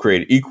are all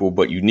created equal,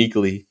 but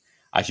uniquely.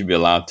 I should be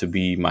allowed to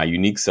be my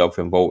unique self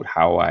and vote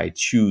how I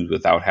choose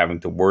without having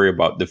to worry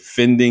about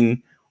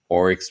defending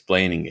or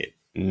explaining it.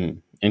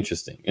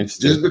 Interesting.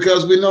 Just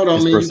because we know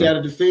don't mean you got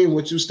to defend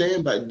what you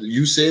stand by.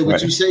 You said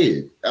what you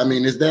said. I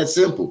mean, it's that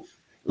simple.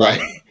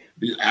 Like,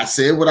 I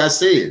said what I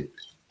said.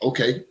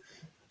 Okay.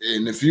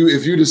 And if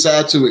you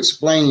decide to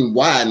explain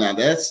why, now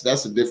that's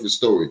a different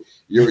story.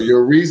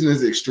 Your reason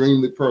is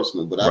extremely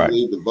personal, but I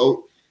believe the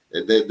vote,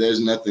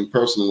 there's nothing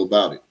personal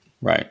about it.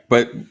 Right.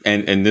 But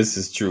and this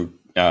is true.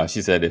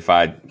 She said,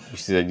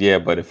 yeah,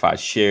 but if I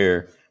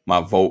share my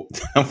vote,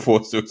 I'm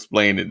forced to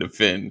explain and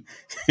defend.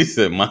 He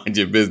said, mind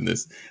your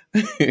business.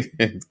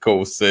 And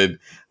Cole said,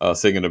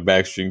 singing the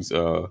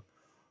Backstreet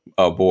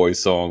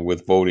Boys song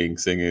with voting,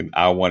 singing,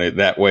 I want it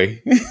that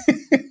way.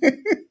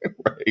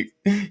 Right.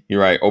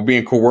 You're right. Or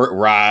being coerced.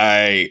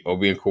 Right. Or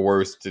being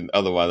coerced and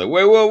otherwise. Like,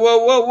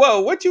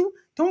 whoa. What you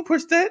don't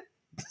push that.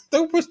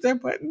 Don't push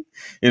that button.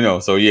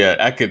 So yeah,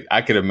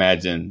 I could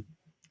imagine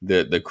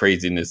the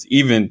craziness.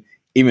 Even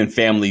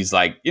families,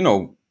 like,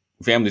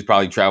 families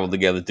probably travel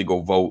together to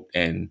go vote,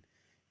 and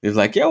it's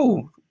like,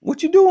 yo,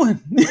 what you doing?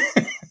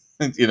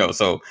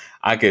 So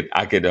I could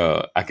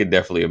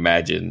definitely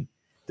imagine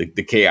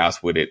the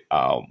chaos with it,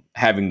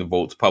 having the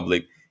votes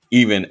public,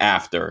 even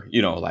after,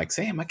 like,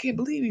 Sam, I can't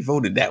believe he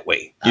voted that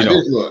way.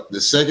 Look, the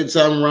second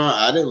time around,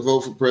 I didn't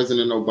vote for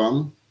President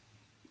Obama.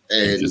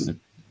 And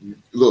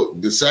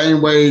look, the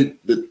same way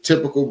the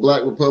typical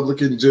black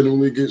Republican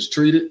generally gets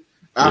treated,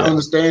 I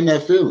understand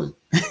that feeling.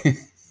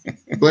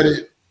 But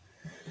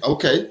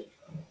okay.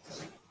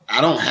 I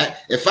don't have,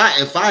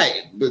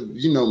 but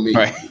you know me,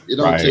 it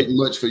don't take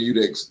much for you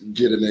to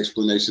get an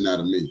explanation out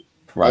of me.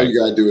 All you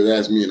gotta do is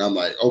ask me, and I'm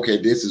like, okay,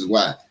 this is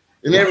why.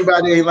 And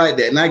everybody ain't like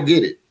that, and I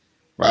get it.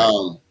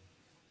 But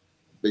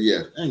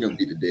yeah, I ain't gonna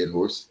beat the dead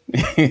horse.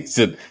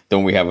 So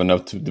don't we have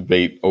enough to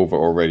debate over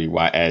already?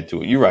 Why add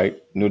to it? You're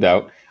right, no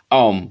doubt.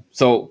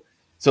 So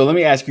let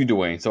me ask you,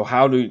 Dwayne. So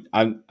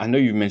I know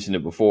you mentioned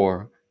it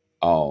before.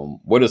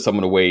 What are some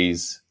of the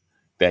ways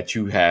that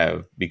you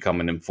have become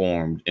an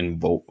informed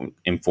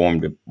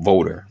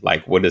voter?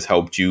 Like, what has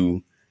helped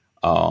you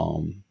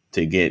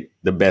to get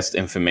the best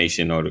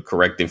information or the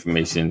correct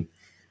information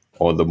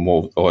or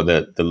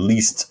the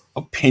least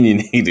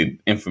opinionated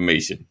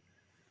information?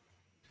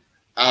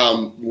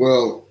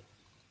 Well,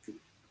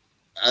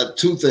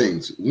 two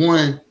things.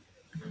 One,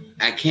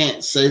 I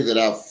can't say that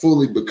I've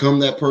fully become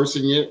that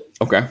person yet.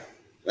 Okay.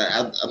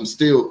 I'm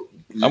still,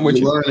 I'm with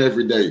you. Learn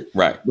every day.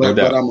 Right. But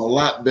I'm a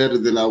lot better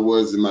than I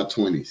was in my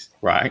 20s.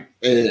 Right.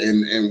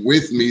 And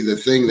with me, the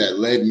thing that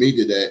led me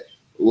to that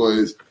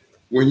was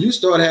when you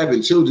start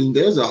having children,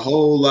 there's a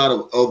whole lot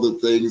of other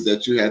things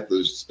that you have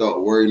to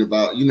start worrying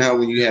about. You know how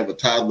when you have a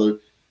toddler,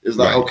 it's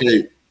like,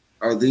 okay,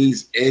 are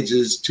these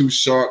edges too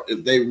sharp?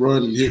 If they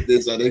run and hit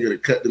this, are they going to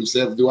cut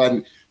themselves?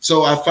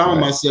 So I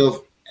found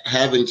myself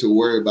having to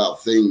worry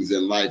about things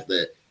in life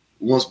that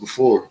once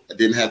before I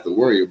didn't have to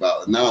worry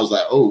about. And now I was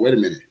like, oh, wait a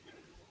minute.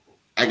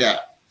 I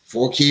got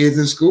 4 kids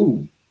in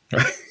school.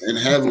 And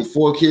having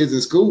 4 kids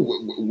in school,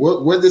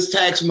 where this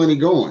tax money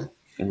going?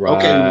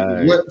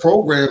 Okay, what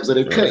programs are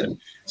they cutting?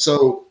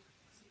 So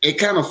it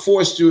kind of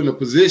forced you in a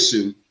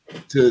position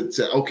to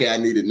okay, I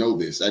need to know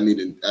this. I need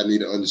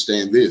to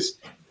understand this.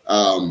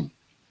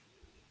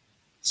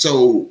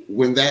 So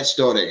when that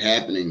started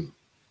happening,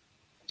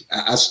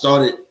 I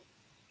started,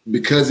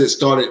 because it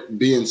started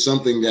being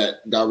something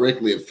that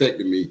directly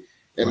affected me,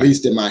 at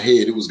least in my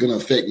head. It was going to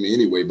affect me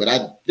anyway, but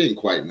I didn't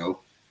quite know.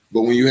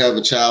 But when you have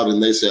a child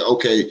and they say,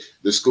 okay,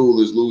 the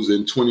school is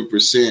losing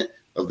 20%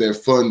 of their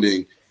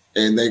funding,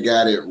 and they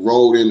got it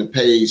rolled into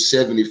page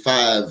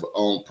 75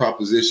 on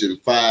Proposition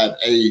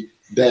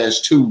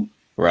 5A-2,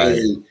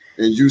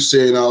 and you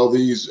saying all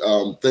these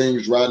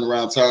things riding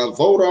around town,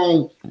 vote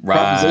on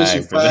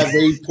Proposition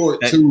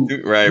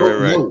 5A.2. Right.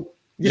 No.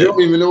 You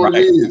don't even know what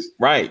it is.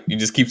 Right. You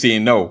just keep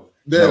saying no.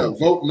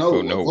 Vote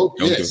no. Vote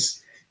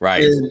yes.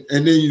 Right.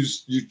 And then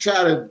you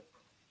try to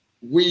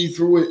weed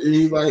through it, and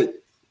you're like,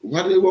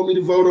 why do they want me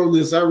to vote on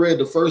this? I read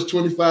the first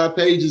 25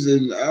 pages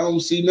and I don't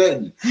see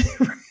nothing.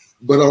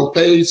 But on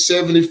page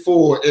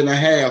 74 and a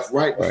half,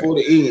 right before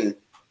the end,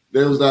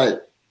 there was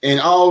like, and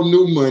all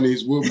new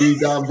monies will be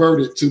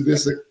diverted to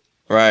this.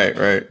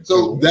 Right.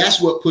 So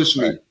that's what pushed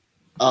me.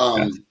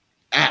 I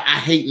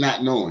hate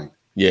not knowing.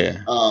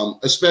 Yeah.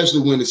 Especially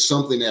when it's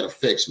something that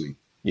affects me.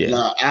 Yeah.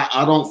 Now,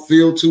 I don't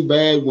feel too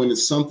bad when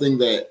it's something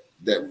that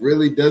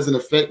really doesn't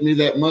affect me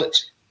that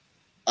much.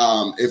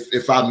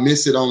 If I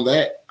miss it on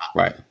that,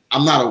 right,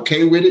 I'm not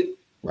okay with it.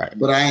 Right.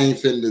 But I ain't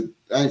finna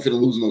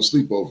lose no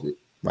sleep over it.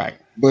 Right.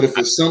 But if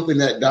it's something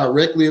that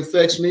directly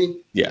affects me,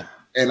 yeah,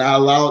 and I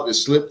allow it to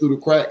slip through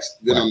the cracks,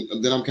 then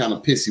I'm kind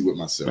of pissy with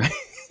myself.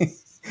 Right.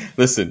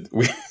 Listen,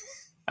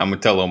 I'm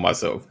gonna tell on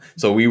myself.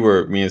 So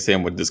me and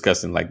Sam were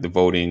discussing like the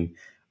voting.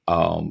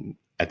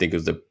 I think it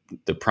was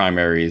the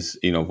primaries,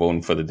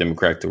 voting for the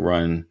Democrat to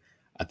run,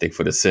 I think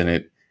for the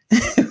Senate.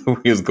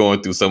 We was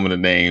going through some of the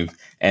names,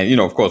 and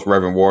of course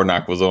Reverend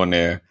Warnock was on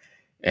there,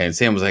 and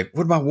Sam was like,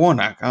 "What about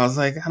Warnock?" I was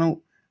like, I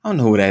don't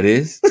know who that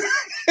is."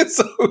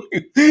 so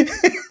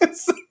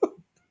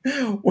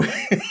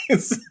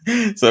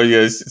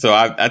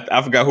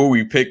I forgot who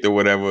we picked or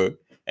whatever,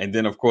 and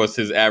then of course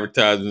his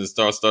advertisements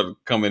started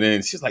coming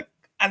in. She's like,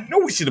 "I know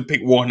we should have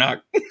picked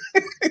Warnock."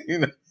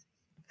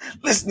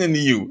 Listening to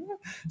you.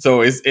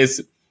 So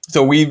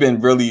so we've been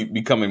really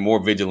becoming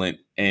more vigilant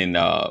and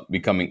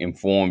becoming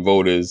informed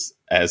voters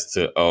as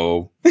to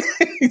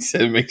he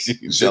said make sure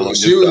you tell on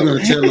she was gonna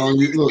tell on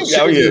you. Look,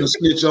 she was gonna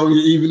snitch on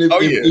you even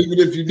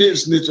if you didn't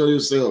snitch on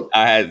yourself.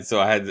 I had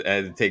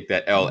to take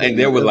that L. And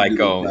there was like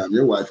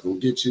your wife gonna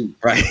get you.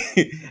 Right.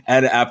 I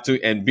had an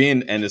opportunity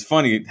and it's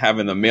funny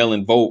having a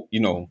mail-in vote,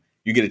 you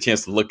get a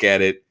chance to look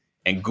at it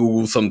and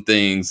Google some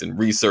things and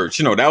research.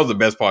 That was the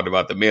best part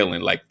about the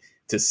mail-in, like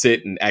to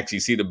sit and actually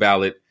see the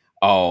ballot.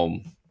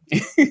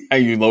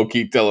 You low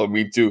key telling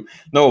me too.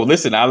 No,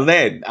 listen, I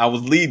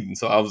was leading,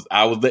 so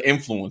I was the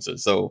influencer.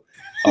 So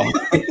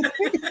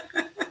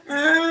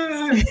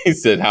he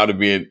said how to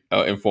be an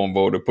informed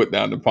voter, put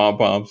down the pom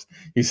poms.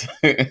 He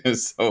said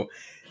so.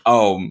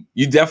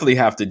 You definitely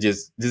have to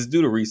just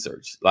do the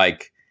research,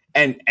 like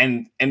and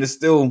it's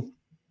still,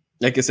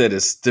 like I said, you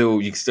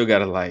still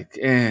gotta like,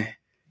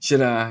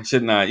 should I,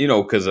 shouldn't I?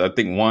 Because I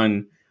think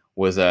one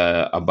was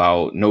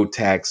about no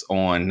tax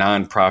on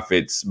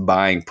nonprofits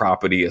buying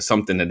property or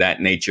something of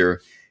that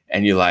nature.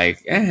 And you're like,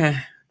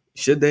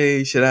 should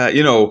I,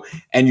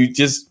 and you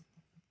just,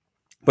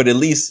 but at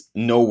least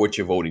know what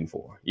you're voting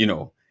for,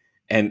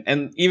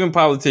 and even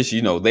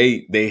politicians,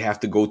 they have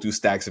to go through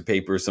stacks of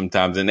papers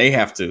sometimes, and they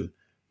have to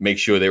make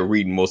sure they're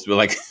reading most of it.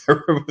 Like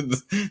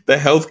the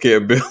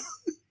healthcare bill,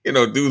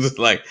 dudes is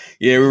like,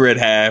 yeah, we read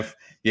half.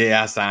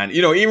 Yeah, I signed.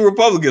 Even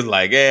Republicans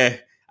like,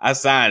 I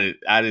signed it.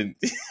 I didn't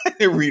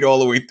read all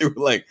the way through.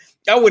 Like,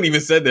 I wouldn't even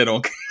said that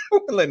on I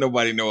wouldn't let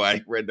nobody know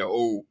I read the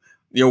whole,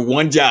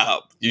 one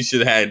job. You should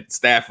have had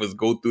staffers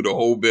go through the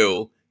whole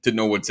bill to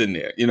know what's in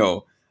there,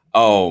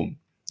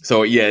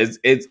 So yeah,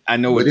 it's I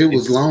know but it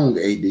was long,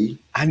 AD.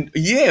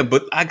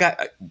 But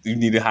you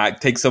need to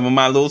take some of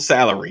my little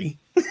salary,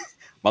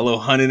 my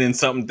little $100 and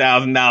something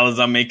thousand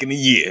I'm making a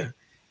year,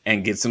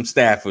 and get some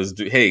staffers.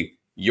 Hey,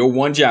 your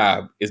one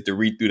job is to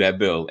read through that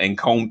bill and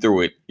comb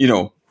through it.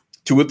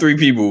 2 or 3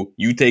 people,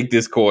 you take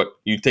this court,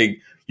 you take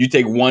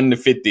 1 to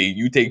 50,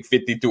 you take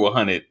 50 to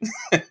 100.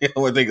 I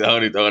want to take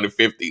 100 to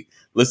 150.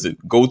 Listen,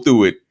 go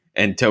through it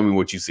and tell me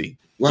what you see.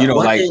 Why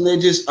can't they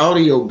just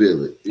audio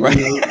bill it? Right.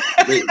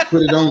 They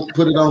put it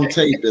on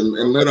tape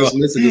and let us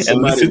listen to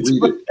somebody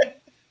read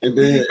it. And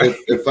then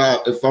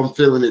if I'm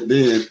feeling it,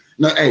 then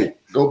hey,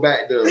 go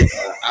back to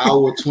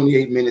hour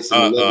 28 minutes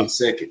and 11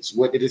 seconds.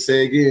 What did it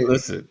say again?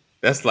 Listen,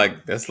 that's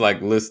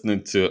like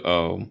listening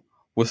to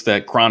what's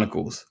that,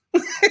 Chronicles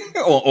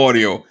on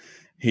audio.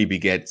 He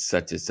begets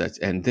such and such,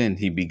 and then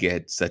he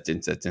begets such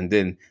and such, and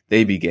then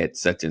they beget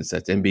such and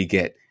such, and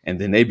beget, and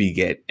then they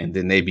beget, and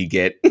then they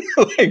beget.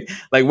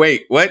 like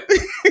wait, what?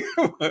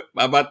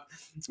 about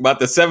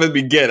the 7th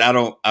beget? I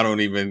don't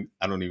even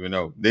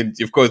know. Then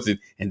of course,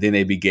 and then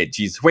they beget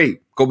Jesus.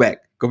 Wait, go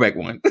back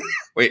one.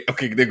 Wait,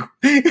 okay.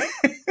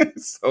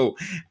 So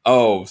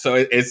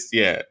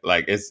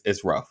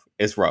it's rough.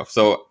 It's rough.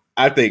 So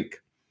I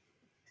think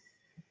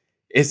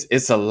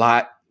it's a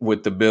lot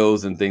with the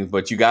bills and things,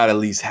 but you got to at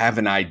least have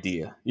an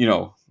idea,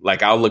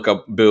 like I'll look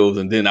up bills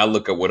and then I'll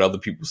look at what other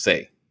people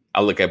say.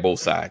 I'll look at both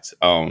sides.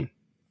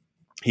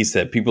 He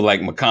said, people like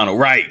McConnell,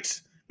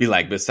 right? Be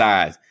like,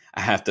 besides,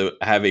 I have to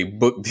have a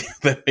book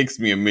that makes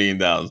me $1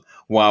 million.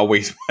 Why I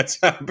waste my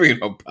time being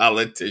a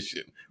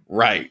politician?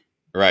 Right.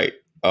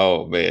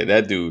 Oh man,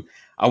 that dude,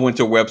 I went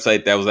to a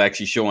website that was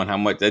actually showing how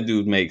much that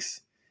dude makes.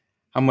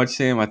 How much,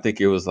 Sam? I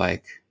think it was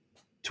like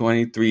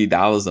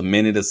 $23 a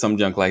minute or some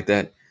junk like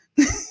that.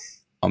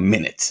 A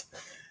minute.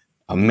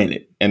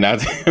 And I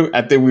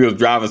think we was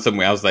driving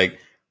somewhere. I was like,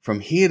 from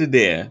here to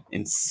there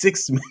in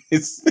 6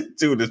 minutes,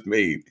 dude is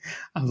made.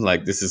 I was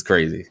like, this is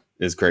crazy.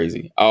 It's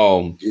crazy.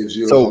 Gives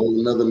you a whole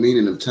another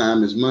meaning of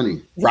time is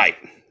money. Right.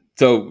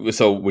 So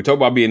we're talking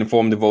about being an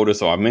informed voter.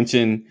 So I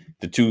mentioned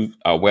the two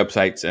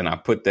websites, and I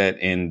put that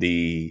in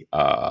the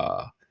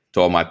to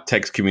all my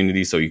text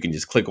community, so you can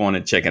just click on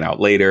it, check it out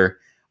later.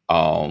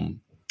 And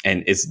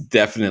it's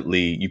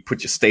definitely, you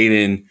put your state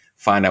in,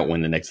 find out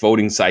when the next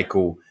voting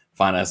cycle,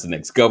 find out the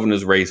next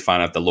governor's race,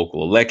 find out the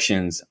local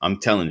elections. I'm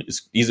telling you,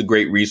 these are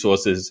great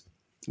resources.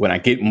 When I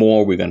get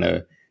more, we're going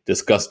to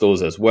discuss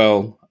those as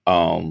well.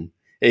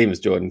 Hey,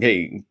 Ms. Jordan.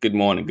 Hey, good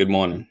morning. Good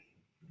morning.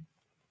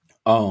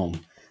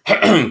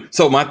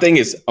 So my thing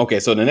is, okay,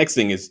 so the next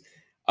thing is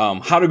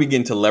how to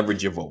begin to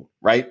leverage your vote,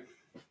 right?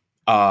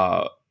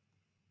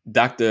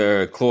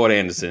 Dr. Claude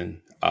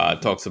Anderson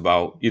talks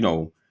about,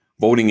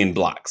 voting in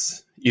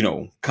blocks,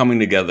 coming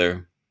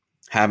together,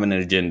 having an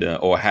agenda,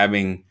 or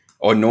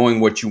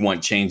knowing what you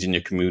want change in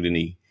your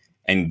community,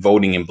 and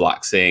voting in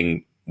blocks,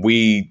 saying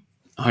we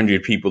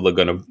 100 people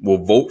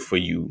will vote for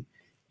you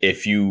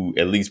if you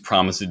at least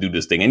promise to do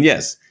this thing. And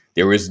yes,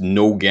 there is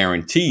no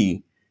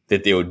guarantee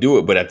that they will do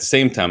it. But at the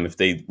same time, if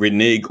they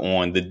renege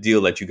on the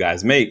deal that you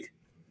guys make,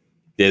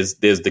 there's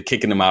the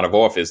kicking them out of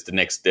office the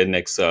next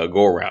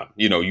go around.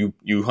 You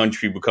 100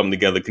 people come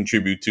together,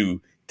 contribute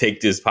to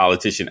take this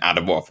politician out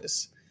of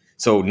office.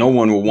 So no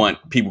one will want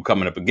people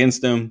coming up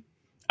against them.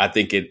 I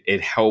think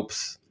it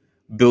helps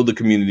build the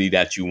community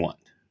that you want,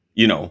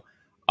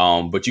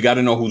 but you got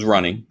to know who's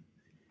running,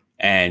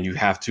 and you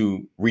have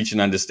to reach an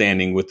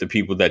understanding with the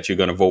people that you're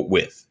going to vote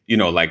with.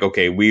 Like,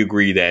 okay, we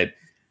agree that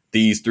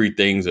these 3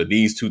 things or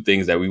these 2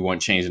 things that we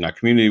want changed in our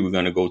community. We're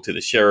going to go to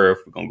the sheriff.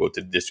 We're going to go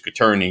to the district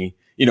attorney,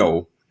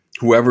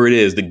 whoever it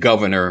is, the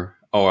governor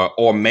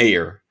or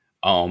mayor.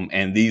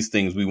 And these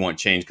things we want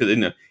changed,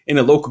 because in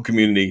a local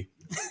community,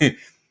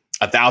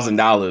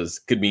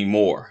 $1,000 could mean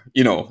more.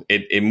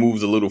 It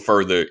moves a little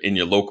further in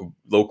your local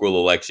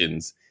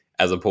elections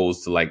as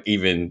opposed to like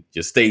even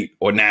your state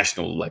or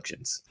national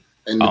elections.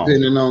 And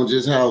depending on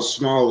just how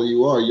small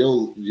you are,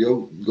 you're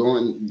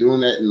doing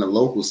that in the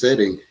local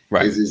setting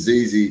is as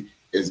easy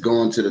as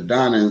going to the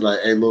diner and like,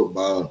 hey, look,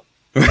 Bob.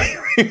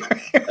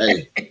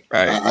 Hey,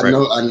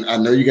 I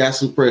know you got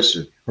some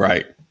pressure.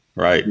 Right.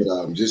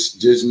 But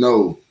just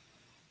know,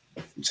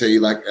 I'm tell you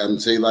like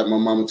my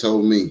mama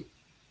told me.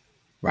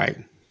 Right.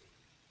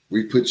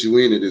 We put you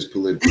into this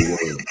political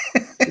world.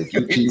 If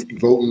you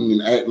keep voting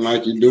and acting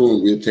like you're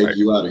doing, we'll take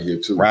you out of here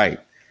too. Right.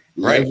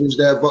 Leverage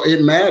that vote.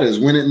 It matters.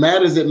 When it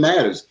matters, it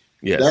matters.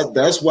 Yes.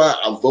 That's why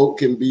a vote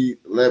can be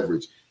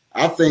leveraged.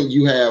 I think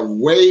you have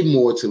way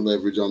more to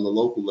leverage on the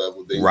local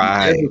level than you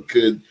ever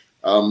could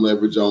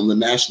leverage on the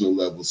national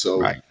level.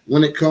 So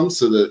when it comes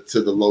to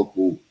the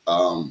local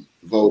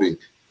voting,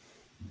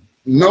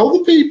 know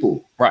the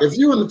people. Right. If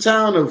you're in a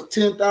town of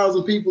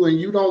 10,000 people and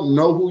you don't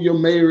know who your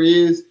mayor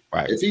is,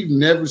 if he's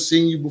never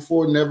seen you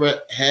before,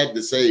 never had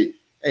to say,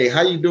 hey,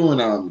 how you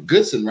doing?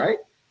 Goodson, right?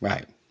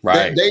 Right.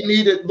 They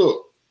needed,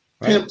 look,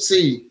 Pimp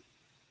C,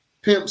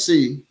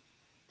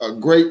 a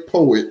great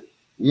poet,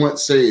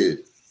 once said,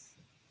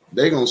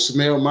 they're going to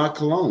smell my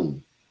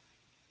cologne.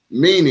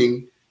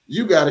 Meaning,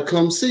 you got to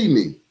come see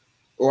me,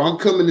 or I'm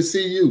coming to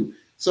see you.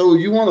 So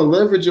you want to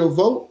leverage your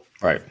vote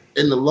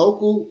in the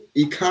local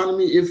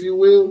economy, if you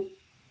will,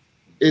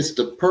 it's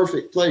the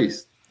perfect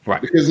place.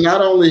 Right. Because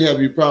not only have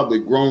you probably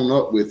grown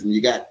up with them,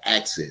 you got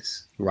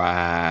access.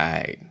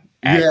 Right.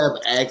 You have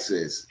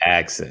access.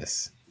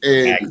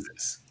 And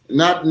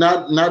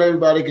not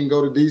everybody can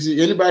go to DC.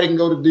 Anybody can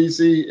go to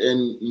DC,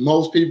 and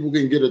most people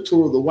can get a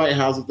tour of the White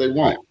House if they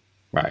want.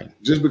 Right.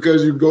 Just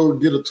because you go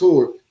get a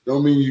tour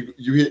don't mean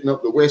you hitting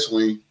up the West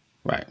Wing.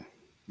 Right.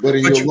 But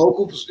in your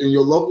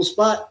local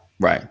spot,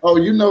 right. Oh,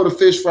 the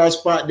fish fry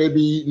spot they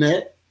be eating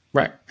at.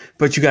 Right.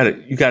 But you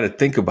gotta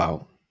think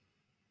about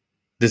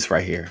this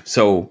right here.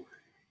 So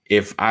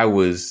if I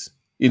was,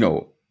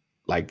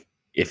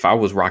 if I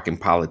was rocking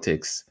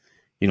politics,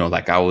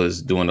 like I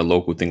was doing a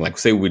local thing, like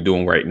say we're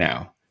doing right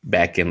now,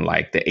 back in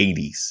like the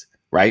 80s,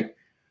 right?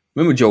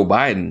 Remember Joe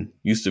Biden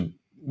used to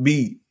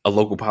be a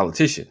local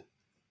politician.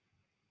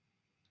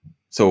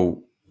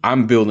 So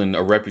I'm building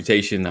a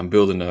reputation. I'm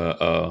building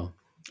a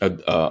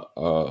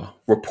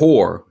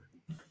rapport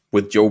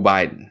with Joe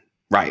Biden.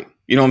 Right.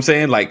 You know what I'm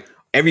saying? Like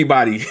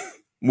everybody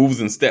moves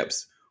in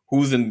steps.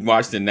 Who's in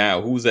Washington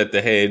now? Who's at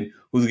the head?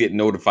 Who's getting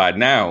notified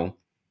now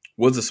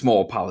was a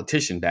small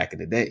politician back in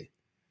the day.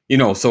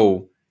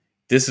 So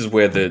this is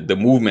where the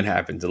movement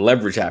happens, the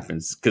leverage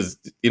happens. Because,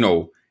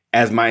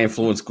 as my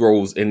influence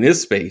grows in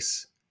this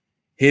space,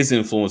 his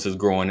influence is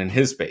growing in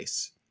his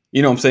space.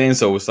 You know what I'm saying?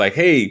 So it's like,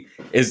 hey,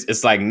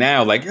 it's like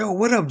now, like, yo,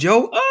 what up,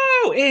 Joe?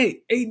 Oh,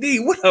 hey,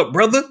 AD, what up,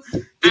 brother?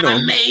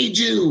 I made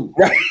you.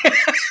 Right.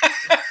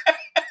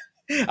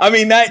 I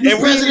mean, and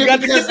we ain't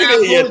got to get to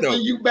there yet, though.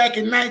 You back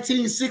in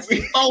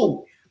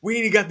 1964.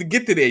 We ain't got to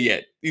get to there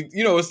yet.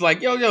 It's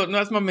like, yo, no,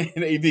 that's my man,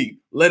 AD.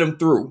 Let him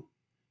through.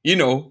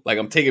 Like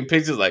I'm taking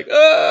pictures like,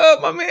 oh,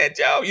 my man,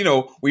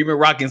 Joe. We've been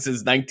rocking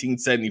since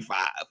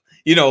 1975.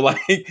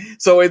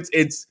 So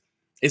it's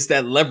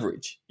that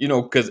leverage,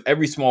 because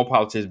every small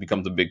politician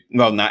becomes a big,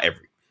 well, not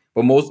every,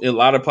 but a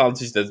lot of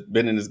politicians that's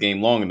been in this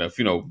game long enough,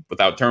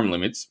 without term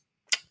limits.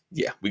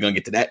 Yeah, we're going to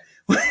get to that.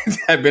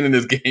 Have been in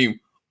this game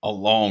a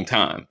long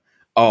time.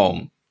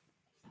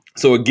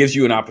 So it gives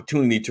you an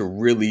opportunity to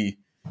really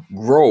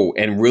grow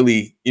and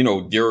really,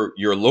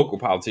 your local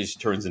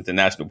politician turns into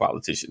national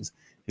politicians.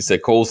 He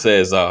said, Cole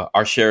says,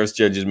 our sheriffs,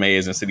 judges,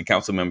 mayors, and city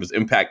council members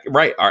impact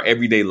our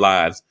everyday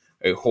lives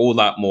a whole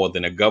lot more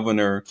than a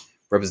governor,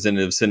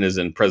 representatives, senators,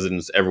 and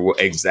presidents ever will.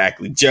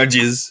 Exactly.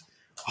 Judges,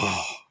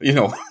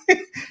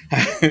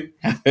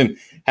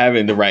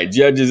 having the right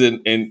judges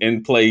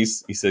in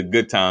place. He said,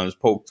 good times,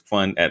 poked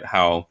fun at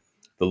how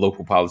the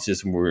local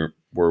politicians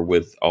were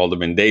with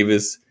Alderman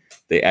Davis.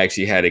 They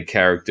actually had a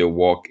character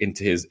walk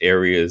into his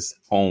area's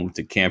home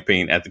to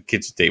campaign at the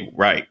kitchen table.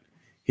 Right.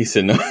 He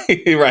said, no,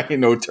 right,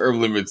 no term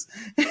limits.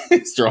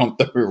 Strong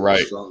third,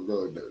 right. Strong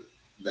third.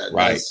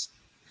 Right.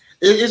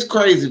 It's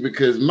crazy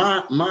because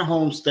my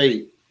home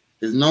state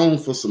is known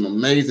for some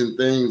amazing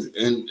things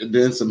and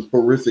then some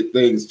horrific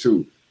things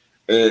too.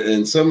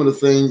 And some of the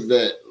things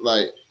that,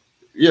 like,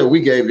 yeah,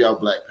 we gave y'all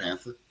Black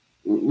Panther.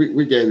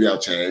 We gave y'all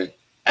Chad.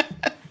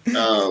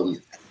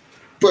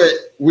 But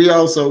we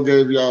also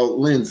gave y'all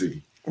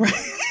Lindsay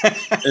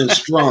and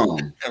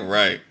Strom.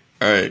 Right.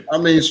 I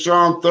mean,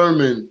 Strom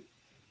Thurmond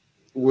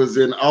was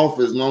in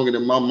office longer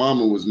than my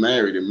mama was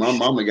married, and my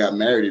mama got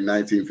married in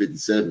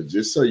 1957.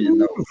 Just so you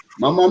know,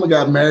 my mama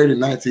got married in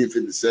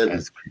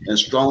 1957, and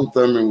Strom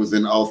Thurmond was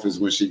in office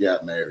when she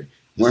got married.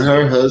 When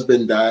her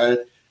husband died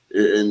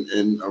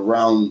in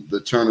around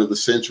the turn of the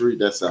century,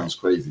 that sounds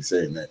crazy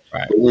saying that,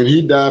 right. But when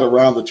he died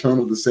around the turn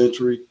of the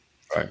century,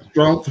 right.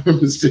 Strom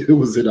Thurmond still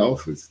was in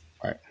office.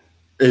 Right.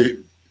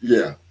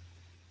 Yeah.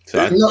 So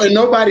and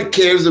nobody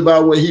cares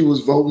about what he was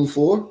voting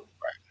for.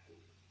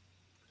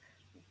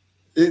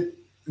 Right.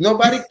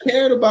 Nobody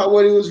cared about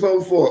what he was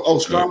voting for. Oh,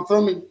 Strom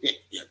Thurmond?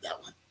 Yeah,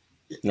 that one.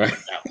 Yeah, right.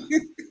 That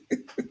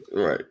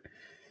one. Right.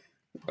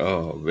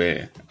 Oh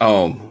man.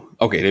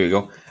 Okay, there we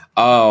go.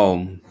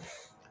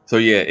 So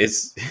yeah,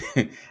 it's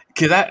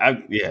because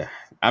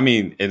I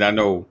mean, and I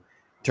know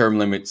term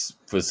limits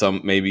for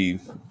some may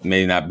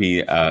not be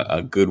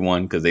a good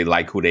one because they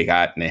like who they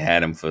got and they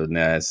had them for the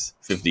last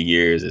 50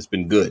 years. It's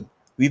been good.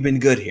 We've been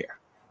good here.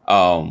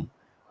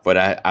 But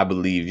I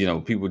believe,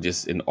 people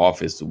just in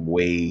office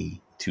way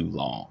too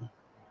long.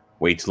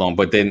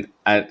 But then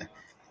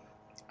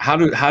how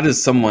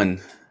does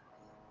someone,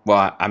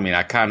 well, I mean,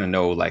 I kind of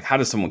know, like, how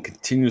does someone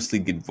continuously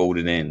get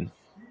voted in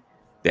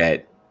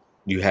that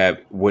you have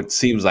what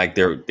seems like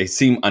they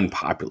seem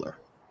unpopular,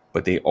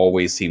 but they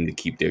always seem to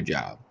keep their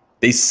job?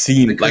 They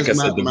seem, because like I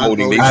said, the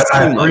voting.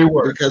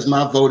 Because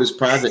my vote is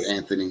private,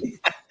 Anthony.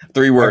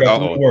 3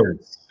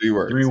 words. Three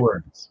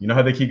words. You know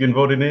how they keep getting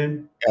voted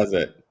in? How's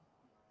that?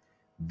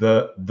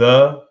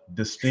 The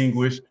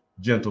distinguished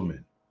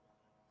gentleman.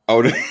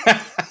 Oh,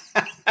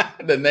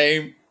 the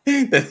name,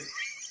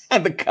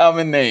 the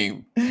common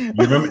name. You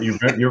remember?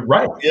 You're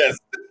right. Yes,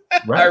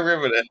 right. I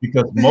remember that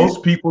because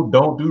most people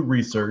don't do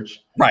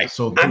research. Right.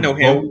 So I know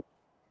him.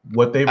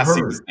 What they've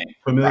heard.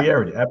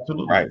 Familiarity. Right.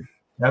 Absolutely. Right.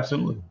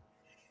 Absolutely.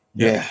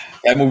 Yeah.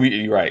 That movie.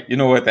 You're right. You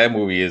know what? That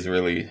movie is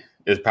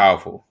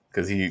powerful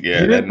because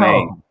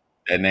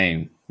that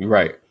name. You're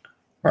right.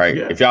 Right.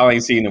 Yeah. If y'all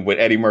ain't seen it with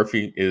Eddie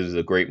Murphy, it is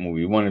a great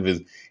movie. One of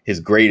his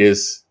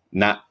greatest,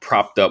 not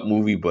propped up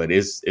movie, but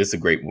it's a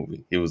great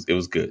movie. It was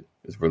good.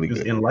 It's really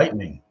good.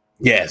 Enlightening.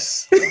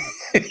 Yes.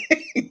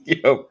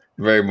 Yep.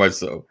 Very much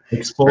so.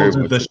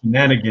 Exposes the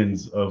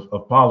shenanigans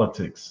of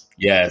politics.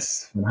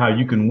 Yes. And how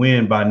you can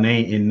win by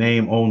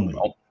name only.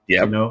 Oh,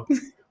 yeah. You know?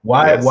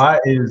 Why is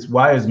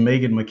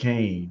Meghan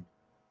McCain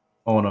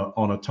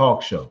on a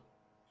talk show?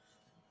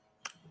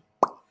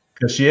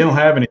 Because she don't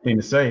have anything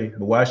to say,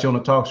 but why is she on a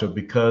talk show?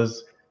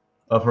 Because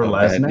of her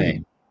last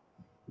name.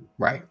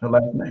 Right. Her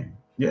last name.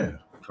 Yeah.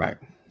 Right.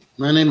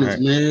 My name is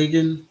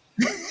Meghan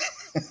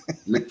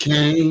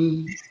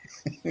McCain.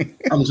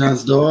 I'm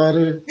John's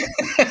daughter.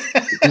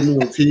 On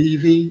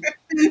TV.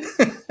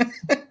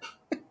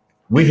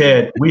 We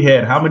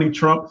had how many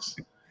Trumps?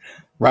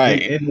 Right.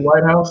 In the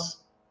White House?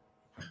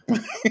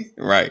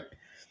 Right.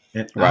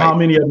 And how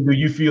many of them do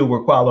you feel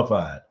were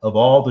qualified of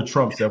all the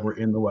Trumps that were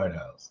in the White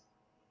House?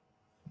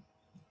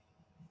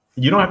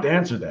 You don't have to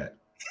answer that.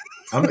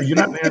 You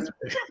don't have to answer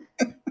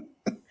that.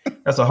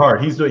 That's a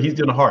heart. He's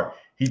doing a heart.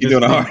 He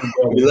didn't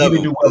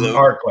do well in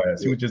art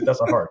class.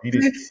 That's a heart. He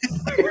didn't.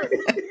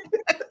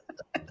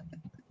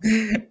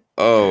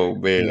 Oh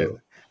man.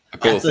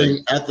 I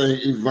think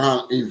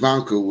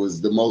Ivanka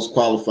was the most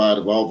qualified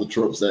of all the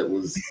Trumps that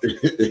was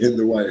in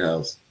the White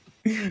House.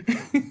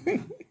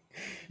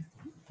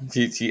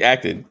 She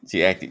acted. She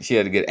had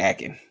a good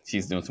acting.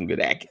 She's doing some good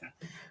acting.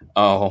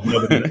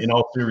 In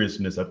all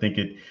seriousness, I think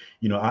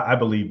I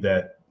believe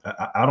that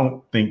I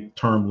don't think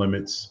term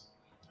limits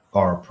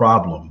are a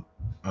problem.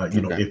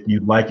 If you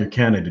like your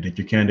candidate, if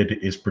your candidate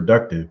is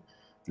productive,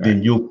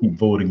 then you'll keep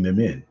voting them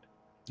in.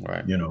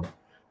 Right.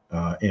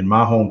 In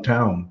my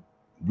hometown,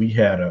 we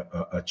had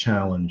a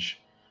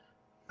challenge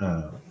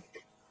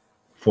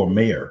for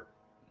mayor.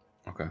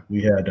 Okay.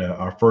 We had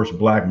our first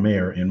Black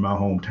mayor in my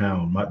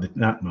hometown,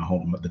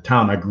 the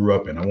town I grew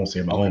up in. I won't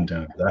say my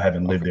hometown because I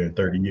haven't lived there in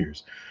 30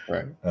 years.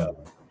 Right.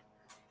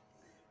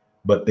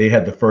 But they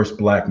had the first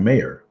Black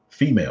mayor,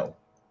 female,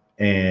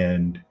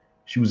 and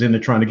She was in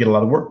there trying to get a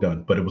lot of work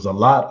done, but it was a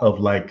lot of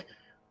like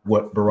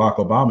what Barack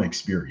Obama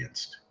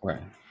experienced. Right.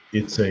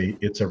 It's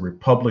a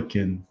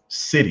Republican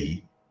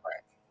city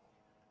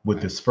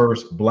with its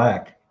first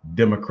Black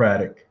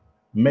Democratic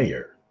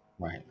mayor.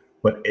 Right.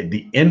 But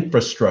the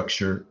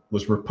infrastructure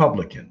was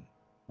Republican.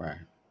 Right.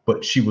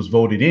 But she was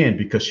voted in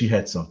because she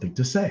had something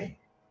to say.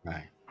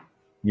 Right.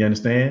 You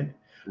understand?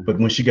 But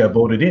when she got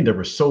voted in, there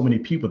were so many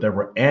people that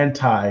were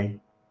anti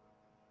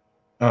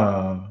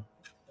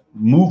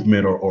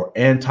movement or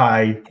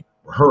anti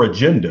her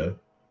agenda,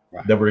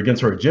 that were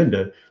against her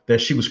agenda,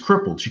 that she was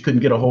crippled. She couldn't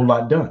get a whole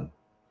lot done.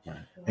 Right.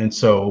 And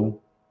so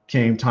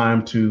came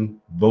time to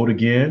vote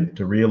again,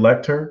 to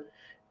reelect her.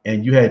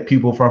 And you had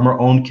people from her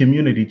own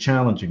community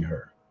challenging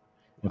her.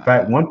 In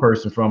fact, one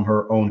person from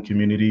her own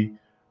community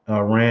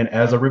ran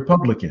as a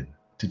Republican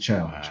to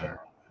challenge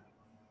her.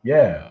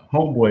 Yeah,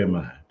 homeboy of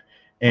mine.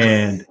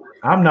 And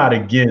I'm not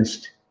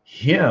against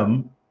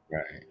him.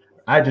 Right.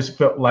 I just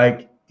felt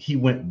like he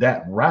went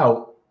that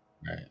route.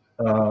 Right.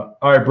 All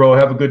right, bro.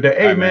 Have a good day.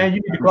 Hey, right, man, you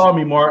need to call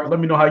me, Mark. Let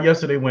me know how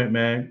yesterday went,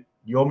 man.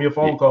 You owe me a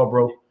phone call,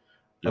 bro.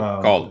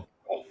 Call it.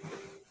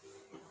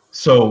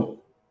 So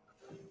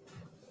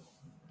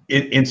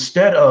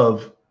instead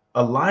of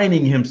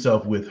aligning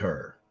himself with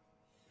her,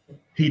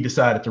 he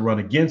decided to run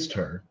against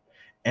her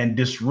and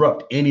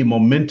disrupt any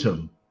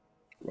momentum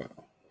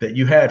that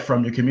you had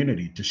from your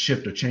community to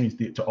shift or change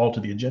to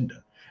alter the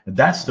agenda. And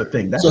that's the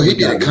thing. That's so he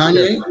did a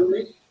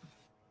Kanye?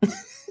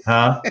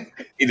 Huh?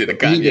 He did a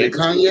Kanye. He did a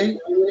Kanye?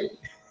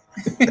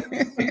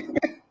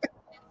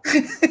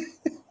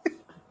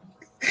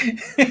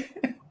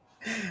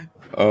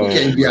 Oh, we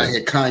can't be out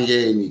here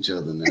Kanyeing each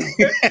other now.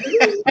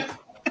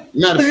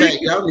 Matter of fact,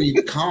 y'all need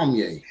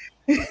Kanye.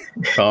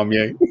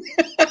 Kanye.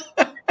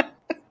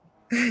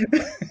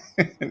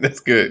 That's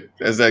good.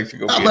 That's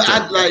actually gonna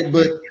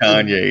be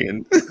Kanye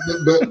and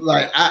but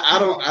like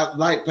I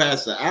like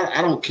Pastor.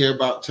 I don't care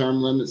about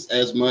term limits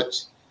as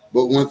much.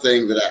 But one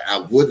thing that I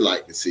would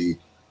like to see,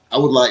 I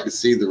would like to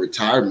see the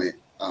retirement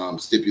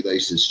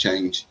stipulations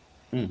change,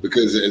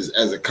 because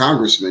as a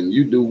congressman,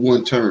 you do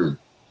one term,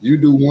 you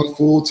do one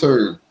full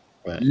term,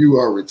 you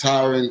are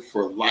retiring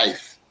for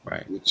life,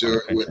 with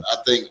I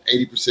think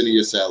 80% of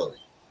your salary,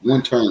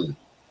 one term.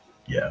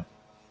 Yeah.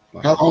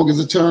 Wow. How long is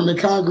a term in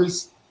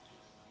Congress?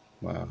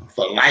 Wow.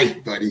 For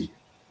life, buddy.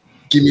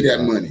 Give me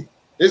that money.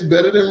 It's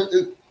better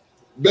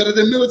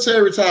than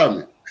military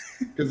retirement,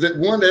 because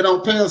one, they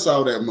don't pay us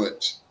all that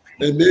much.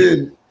 And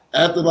then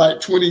after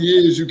like 20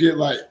 years, you get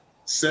like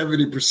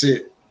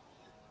 70%.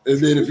 And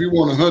then if you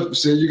want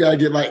 100%, you got to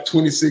get like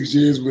 26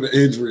 years with an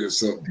injury or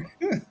something.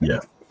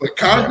 Yeah. But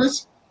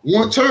Congress,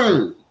 one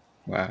term.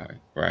 Wow.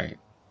 Right.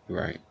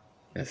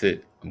 That's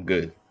it. I'm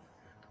good.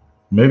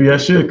 Maybe I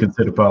should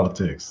consider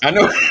politics. I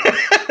know.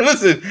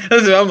 listen.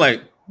 I'm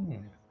like,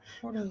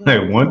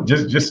 hey, one,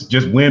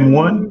 just win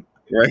one.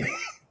 Right.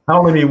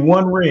 How many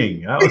one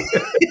ring?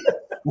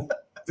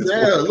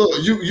 Yeah,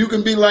 look, you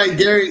can be like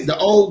the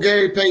old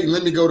Gary Payton.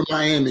 Let me go to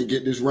Miami and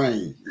get this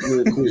ring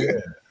real quick.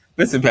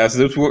 Listen, Pastor,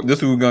 this is what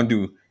we're gonna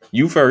do.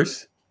 You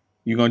first.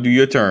 You're gonna do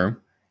your term.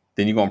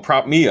 Then you're gonna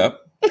prop me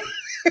up.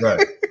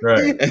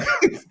 Right.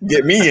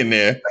 Get me in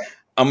there.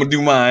 I'm gonna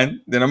do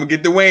mine. Then I'm gonna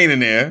get Dwayne in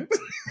there.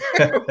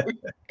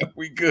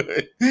 We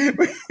good.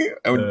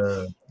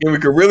 And we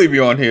could really be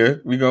on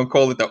here. We're gonna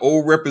call it the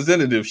old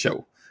representative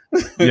show.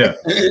 Yeah.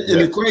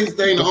 And the crazy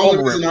thing, the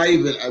only reason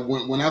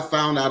when I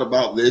found out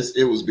about this,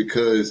 it was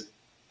because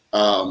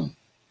and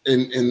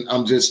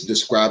I'm just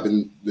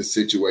describing the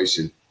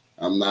situation.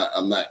 I'm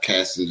not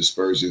casting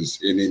dispersions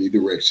in any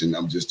direction.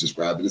 I'm just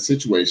describing the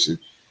situation.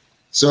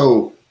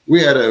 So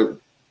we had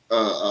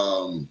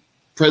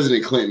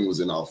President Clinton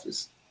was in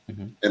office,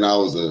 and I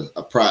was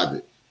a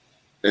private.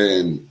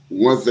 And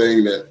one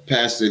thing that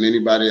Pastor and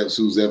anybody else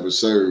who's ever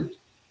served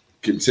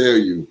can tell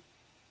you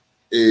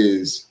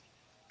is,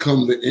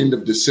 come the end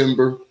of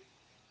December,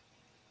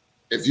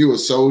 if you're a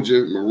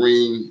soldier,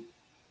 Marine,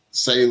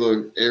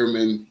 sailor,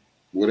 airman,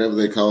 whatever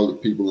they call the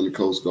people in the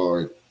Coast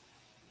Guard,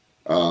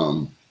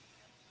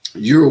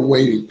 you're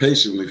waiting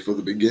patiently for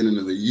the beginning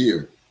of the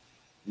year,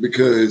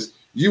 because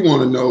you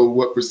want to know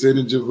what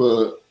percentage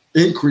of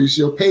increase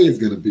your pay is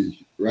going to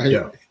be, right?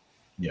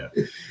 Yeah.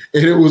 And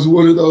it was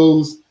one of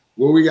those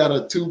where we got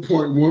a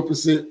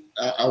 2.1%.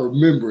 I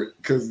remember it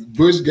because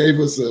Bush gave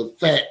us a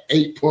fat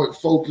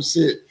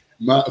 8.4%.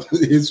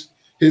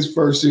 His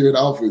first year in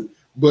office,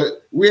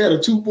 but we had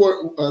it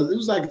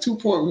was like a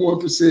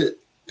 2.1%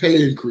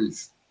 pay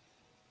increase,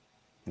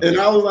 and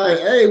I was like,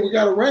 "Hey, we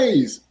got a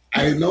raise."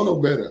 I didn't know no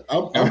better.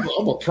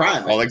 I'm a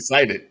private. All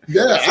excited.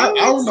 Yeah, I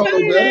don't know no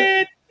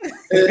better.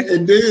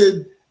 And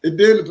then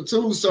the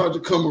platoon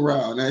sergeant come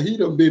around. Now he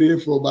done been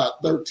in for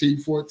about 13,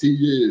 14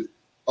 years.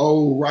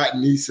 Old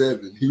rotten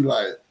E7. He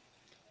like,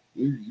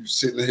 you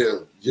sitting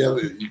here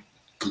yelling,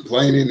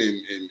 complaining,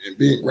 and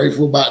being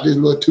grateful about this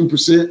little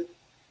 2%.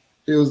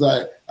 He was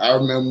like, I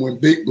remember when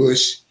Big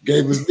Bush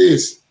gave us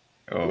this.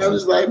 And I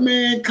was like,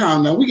 man,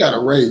 calm down. We got a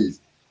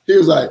raise. He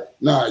was like,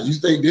 nah, you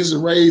think this is a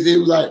raise? He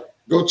was like,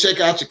 go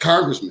check out your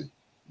congressman.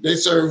 They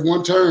serve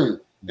one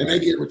term and they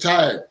get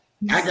retired.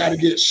 I got to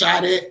get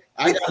shot at.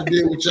 I got to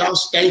deal with y'all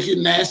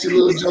stinking, nasty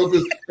little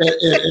jokers,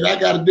 and I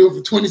got to do it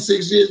for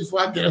 26 years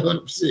before I get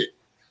 100%.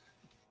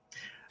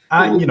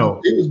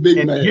 It was big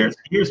and man.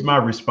 Here's my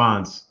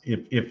response,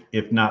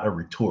 if not a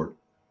retort,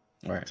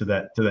 right, to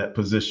that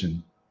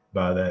position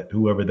by that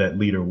whoever that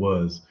leader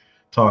was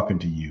talking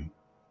to you.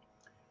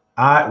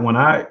 When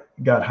I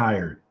got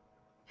hired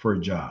for a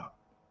job,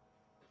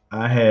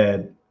 I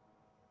had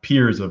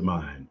peers of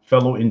mine,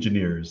 fellow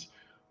engineers,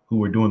 who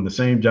were doing the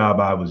same job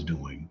I was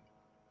doing,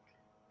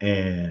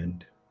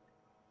 and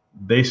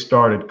they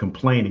started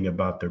complaining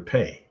about their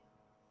pay.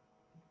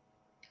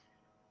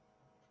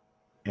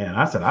 And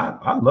I said,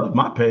 I love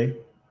my pay.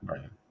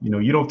 right,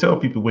 You don't tell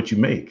people what you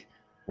make.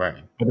 right,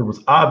 But it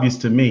was obvious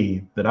to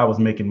me that I was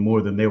making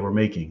more than they were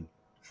making.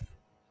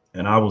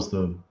 And I was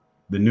the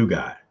new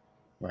guy.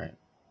 right.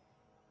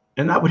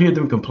 And I would hear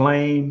them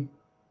complain.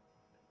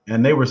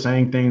 And they were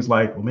saying things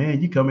like, well,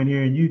 man, you come in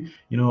here and you're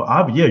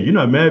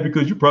not mad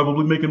because you're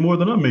probably making more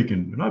than I'm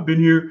making. And I've been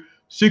here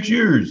 6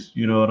 years,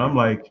 and I'm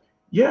like,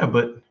 yeah,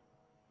 but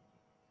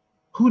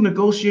who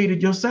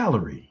negotiated your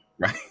salary?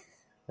 Right,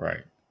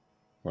 right,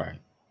 right.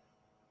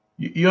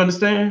 You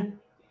understand?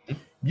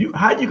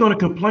 How you going to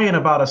complain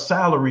about a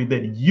salary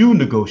that you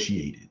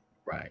negotiated?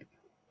 Right.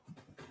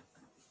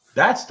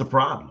 That's the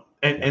problem.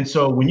 And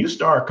so when you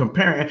start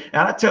comparing,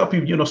 and I tell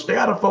people, stay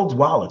out of folks'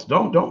 wallets.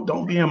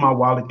 Don't be in my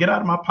wallet. Get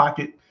out of my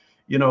pocket.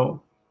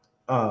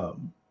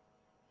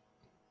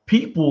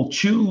 People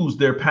choose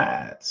their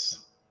paths.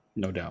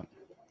 No doubt.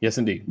 Yes,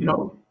 indeed.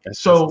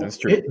 That's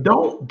true.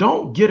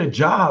 Don't get a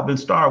job and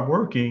start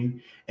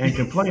working and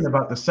complain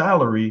about the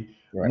salary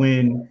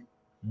when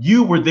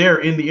you were there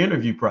in the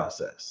interview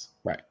process.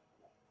 Right.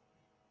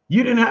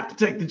 You didn't have to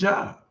take the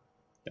job.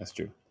 That's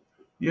true.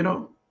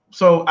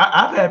 So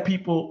I've had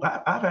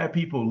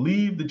people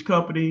leave the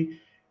company,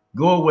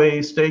 go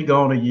away, stay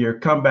gone a year,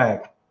 come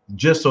back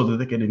just so that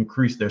they can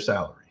increase their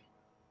salary.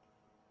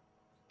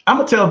 I'm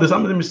gonna tell this.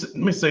 Let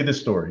me say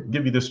this story.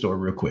 Give you this story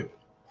real quick,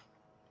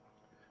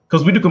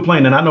 because we do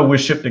complain, and I know we're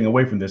shifting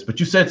away from this, but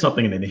you said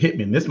something and it hit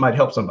me, and this might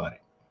help somebody.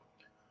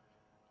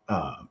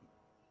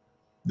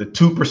 The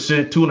 2%,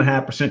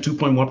 2.5%,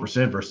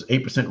 2.1% versus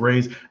 8%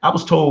 raise. I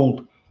was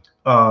told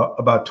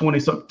about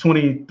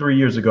 23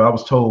 years ago, I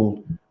was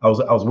told I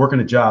was working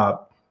a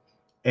job,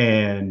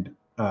 and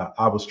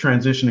I was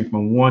transitioning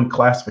from one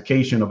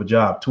classification of a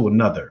job to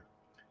another,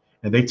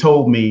 and they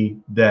told me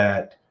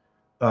that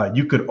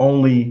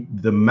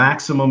the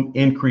maximum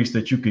increase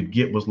that you could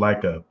get was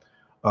like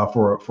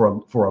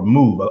for a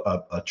move,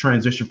 a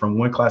transition from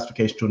one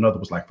classification to another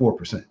was like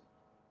 4%,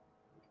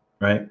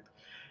 right?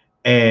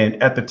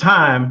 And at the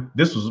time,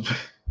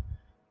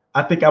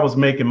 I think I was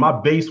making, my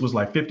base was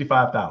like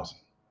 55,000.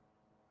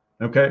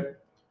 Okay.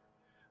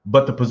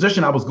 But the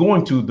position I was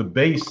going to, the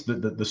base,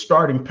 the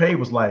starting pay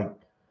was like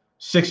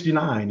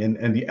 69,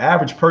 and the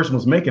average person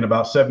was making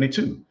about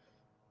 72.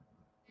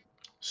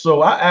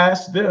 So I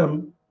asked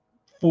them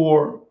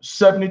for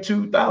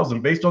 72,000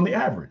 based on the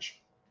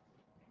average.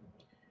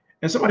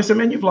 And somebody said,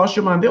 man, you've lost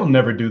your mind. They'll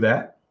never do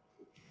that.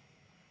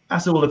 I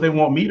said, well, if they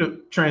want me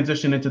to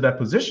transition into that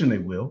position, they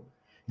will.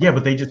 Yeah,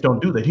 but they just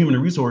don't do that.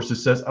 Human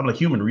resources says, I'm like,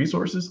 human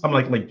resources? I'm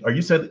like, are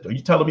you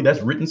telling me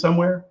that's written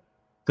somewhere?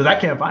 Because I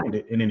can't find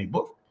it in any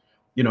book,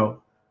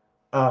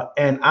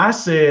 and I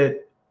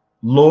said,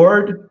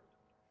 Lord,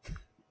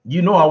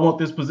 I want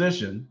this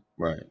position.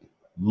 Right.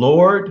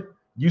 Lord,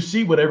 you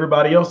see what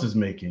everybody else is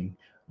making.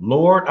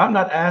 Lord, I'm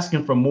not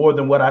asking for more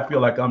than what I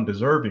feel like I'm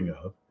deserving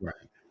of. Right.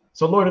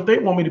 So Lord, if they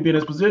want me to be in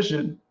this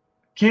position,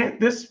 can't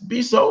this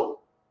be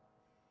so?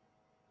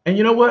 And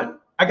you know what?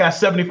 I got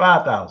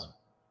 75,000.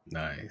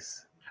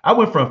 Nice. I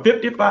went from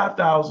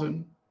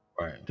 55,000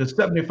 to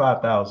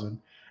 75,000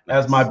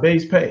 as my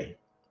base pay,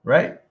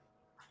 right?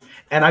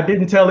 And I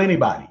didn't tell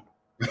anybody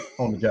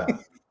on the job.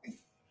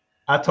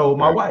 I told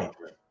my wife,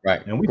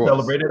 right? And we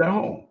celebrated at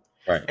home.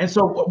 Right. And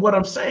so what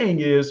I'm saying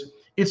is,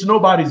 it's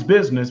nobody's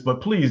business,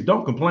 but please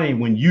don't complain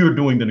when you're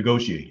doing the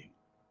negotiating.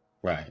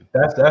 Right.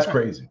 That's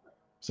crazy.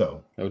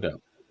 So no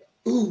doubt.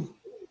 Ooh.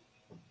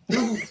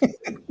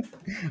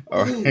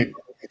 All right.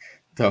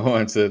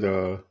 Tahan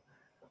said,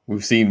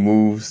 we've seen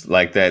moves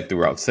like that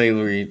throughout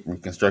slavery,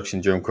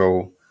 Reconstruction, Jim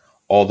Crow,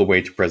 all the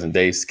way to present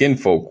day. Skin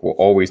folk will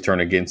always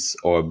turn against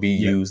or be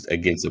used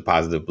against a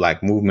positive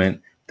Black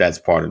movement. That's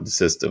part of the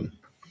system.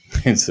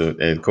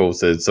 And Cole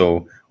said,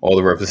 so all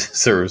the representatives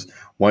serves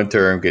one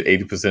term, get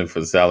 80%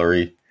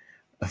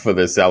 for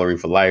their salary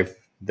for life.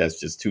 That's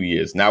just 2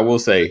 years. Now I will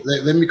say,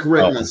 let me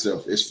correct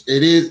myself. It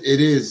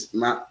is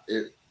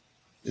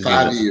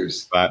 5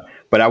 years.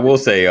 But I will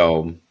say,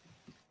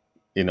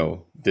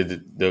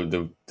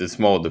 the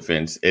small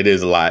defense, it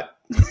is a lot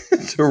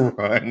to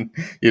run.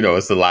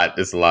 It's a lot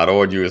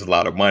on you. It's a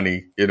lot of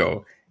money.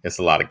 It's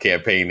a lot of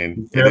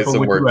campaigning. It is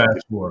some work.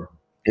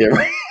 Yeah,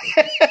 right.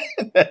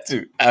 That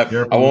too. I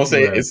won't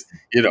say it's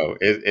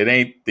it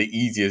ain't the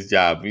easiest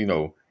job.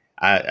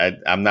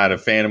 I'm not a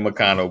fan of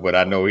McConnell, but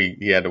I know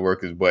he had to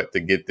work his butt to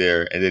get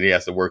there, and then he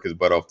has to work his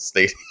butt off the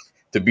state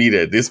to be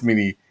there. This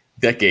many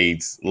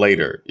decades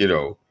later,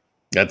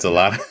 that's a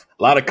lot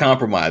lot of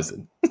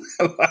compromising.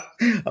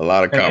 A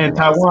lot of And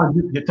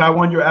compromising.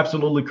 Taiwan, you're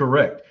absolutely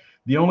correct.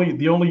 The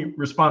only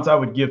response I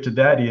would give to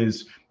that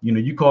is,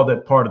 you call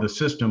that part of the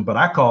system, but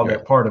I call Right.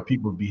 that part of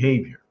people's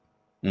behavior,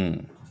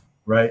 Mm.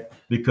 right?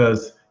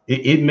 Because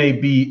it may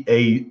be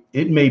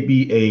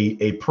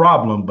a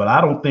problem, but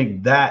I don't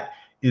think that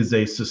is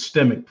a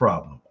systemic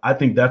problem. I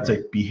think that's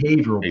a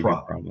behavioral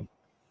problem.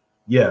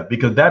 Yeah,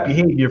 because that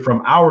behavior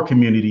from our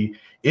community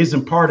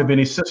isn't part of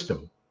any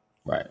system.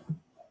 Right.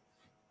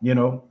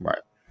 Right.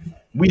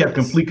 We have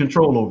complete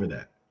control over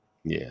that.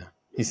 Yeah.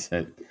 He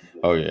said,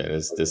 oh yeah,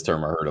 this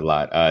term I heard a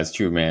lot. It's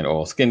true, man.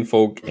 All skin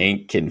folk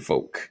ain't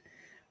kinfolk.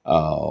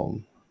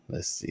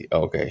 Let's see.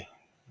 Okay.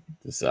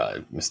 This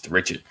Mr.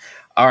 Richard.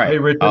 All right. Hey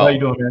Richard, how you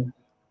doing, man?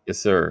 Yes,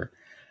 sir.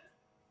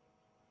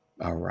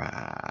 All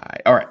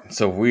right.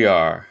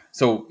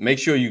 So make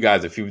sure you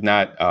guys, if you've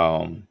not,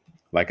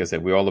 like I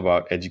said, we're all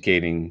about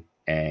educating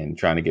and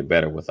trying to get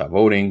better with our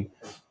voting.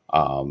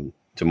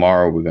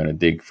 Tomorrow we're going to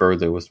dig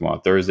further with tomorrow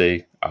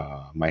Thursday.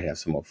 Might have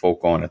some more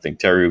folk on. I think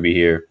Terry will be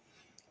here.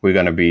 We're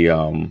going to be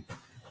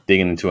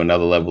digging into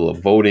another level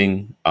of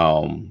voting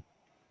and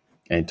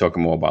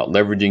talking more about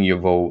leveraging your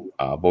vote,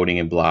 voting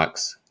in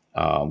blocks,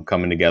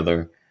 coming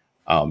together.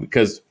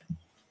 Because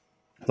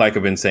like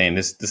I've been saying,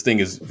 this thing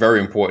is very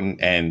important.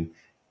 And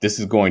this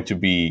is going to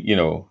be,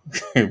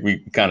 we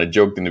kind of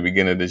joked in the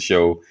beginning of the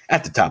show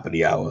at the top of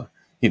the hour,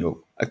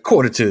 a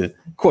quarter to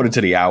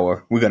the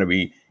hour. We're going to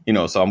be,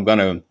 so I'm going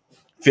to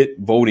fit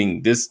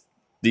voting. This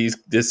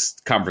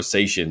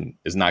conversation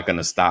is not going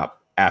to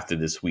stop after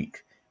this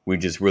week. We're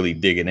just really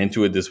digging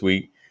into it this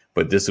week,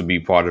 but this will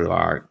be part of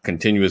our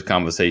continuous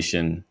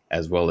conversation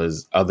as well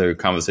as other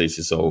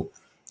conversations. So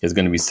there's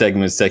going to be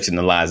segments,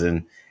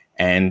 sectionalizing,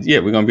 and yeah,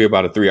 we're going to be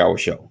about a 3-hour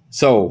show.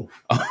 So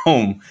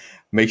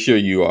make sure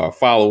you are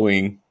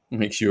following,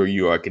 make sure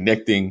you are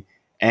connecting.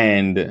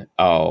 And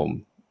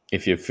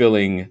if you're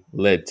feeling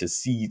led to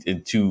seed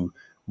into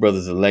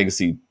Brothers of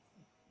Legacy,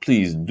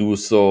 please do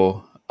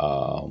so.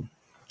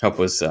 Help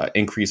us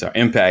increase our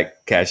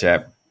impact. Cash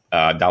App,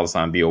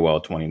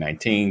 $BOL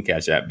 2019,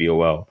 Cash App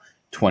BOL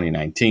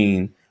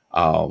 2019.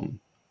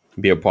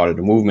 Be a part of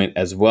the movement,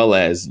 as well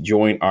as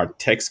join our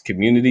text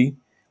community,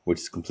 which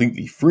is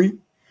completely free.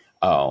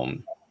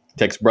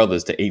 Text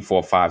Brothers to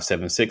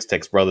 84576.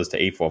 Text Brothers to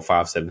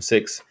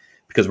 84576.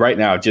 Because right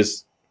now,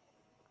 just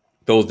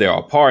those that are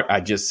apart,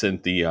 I just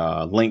sent the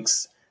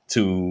links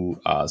to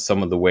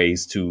some of the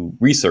ways to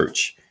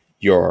research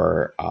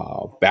your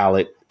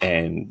ballot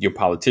and your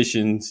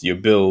politicians, your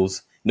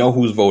bills, know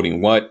who's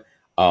voting what.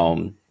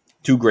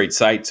 2 great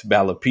sites,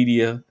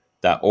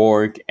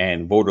 Ballotpedia.org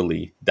and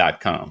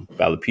Voterly.com.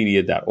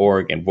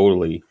 Ballotpedia.org and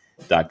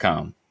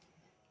Voterly.com.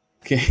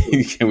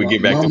 Can we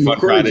get back to Fun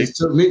Friday?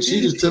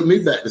 She just took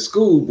me back to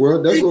school,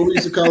 bro. That's what we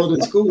used to call it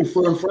in school,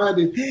 Fun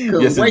Friday.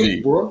 Yes, wait,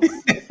 indeed. Bro.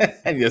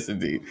 Yes,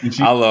 indeed. She's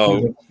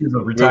a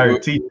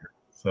retired teacher.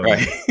 So.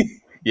 Right.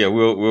 Yeah,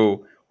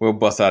 we'll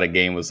bust out a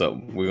game or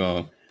something.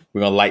 We're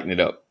gonna lighten it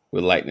up.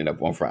 We'll lighten it up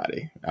on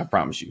Friday. I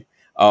promise you.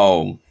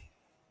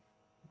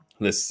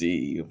 Let's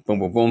see. Boom,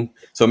 boom, boom.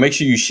 So make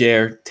sure you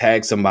share,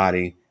 tag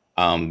somebody.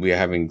 We are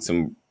having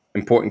some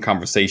important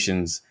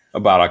conversations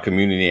about our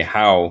community,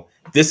 how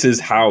this is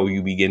how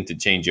you begin to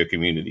change your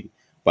community,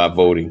 by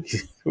voting.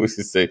 We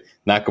should say,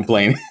 not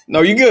complaining.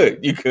 No, you're good.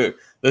 You good.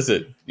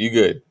 Listen, you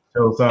good.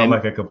 So sound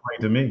like a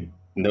complaint to me.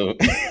 No.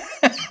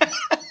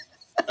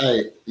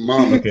 Hey,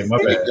 Mom. Okay, my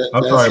bad.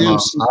 I'm sorry, Mom.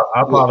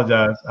 I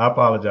apologize.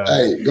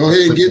 Hey, go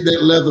ahead and get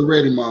that leather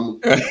ready, Mama.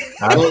 Go ahead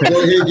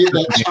and get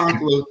that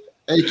chocolate,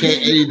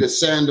 aka the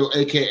sandal,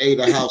 aka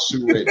the house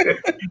shoe ready.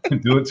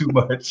 Do it too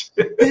much.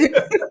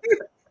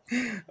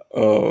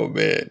 Oh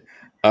man.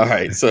 All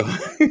right. So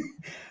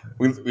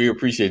we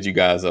appreciate you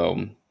guys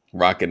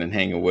rocking and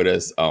hanging with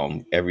us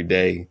every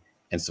day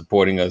and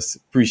supporting us.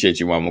 Appreciate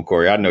you, Mama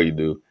Corey. I know you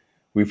do.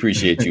 We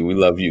appreciate you. We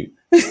love you.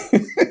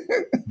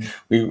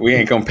 We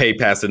ain't gonna pay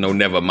Pastor no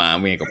never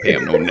mind. We ain't gonna pay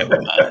him no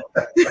never mind.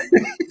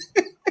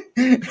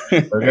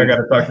 I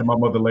gotta talk to my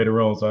mother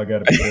later on, so I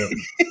gotta be careful.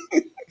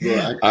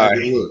 Bro,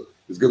 look,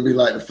 it's gonna be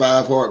like the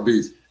 5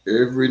 heartbeats.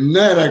 Every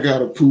night I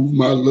gotta prove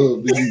my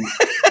love to you.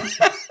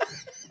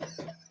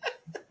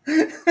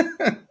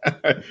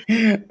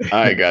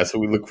 All right, guys. So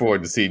we look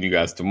forward to seeing you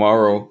guys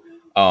tomorrow.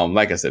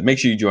 Like I said, make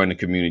sure you join the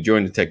community,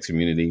 join the text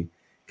community,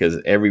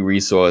 because every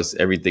resource,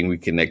 everything we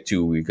connect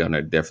to, we're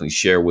gonna definitely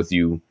share with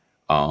you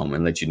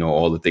and let you know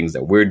all the things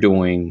that we're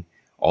doing,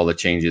 all the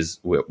changes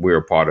we're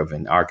a part of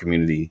in our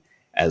community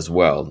as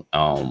well,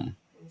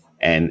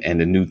 and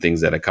the new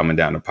things that are coming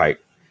down the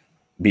pipe.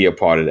 Be a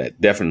part of that,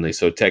 definitely.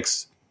 So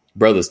text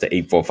Brothers to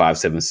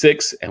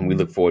 84576, and we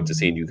look forward to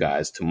seeing you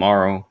guys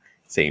tomorrow,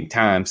 same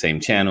time, same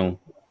channel.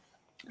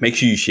 Make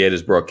sure you share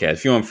this broadcast.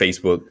 If you're on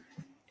Facebook,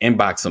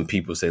 inbox some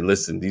people. Say,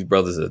 listen, these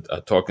brothers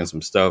are talking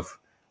some stuff.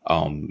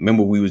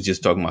 Remember, we was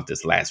just talking about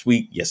this last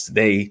week,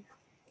 yesterday,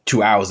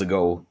 2 hours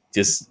ago.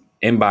 Just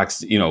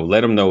inbox,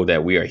 let them know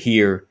that we are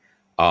here.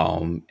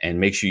 And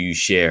make sure you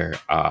share.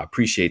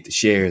 Appreciate the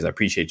shares. I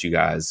appreciate you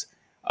guys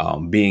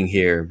being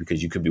here,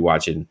 because you could be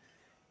watching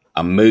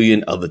a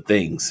million other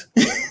things.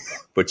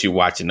 but you're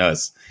watching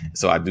us.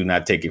 So I do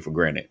not take it for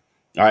granted.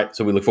 All right.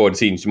 So we look forward to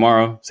seeing you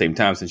tomorrow. Same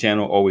time, same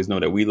channel. Always know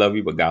that we love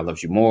you, but God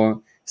loves you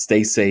more.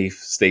 Stay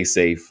safe,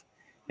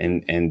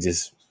 and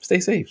just stay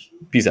safe.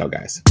 Peace out,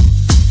 guys.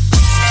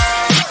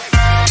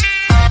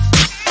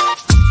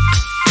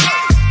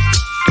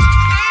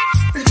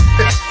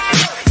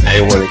 I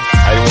didn't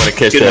want to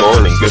catch that.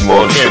 Morning. Good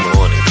morning.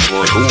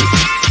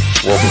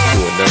 Welcome to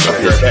another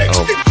edition.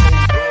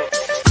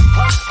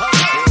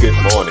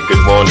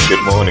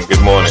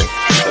 Good morning.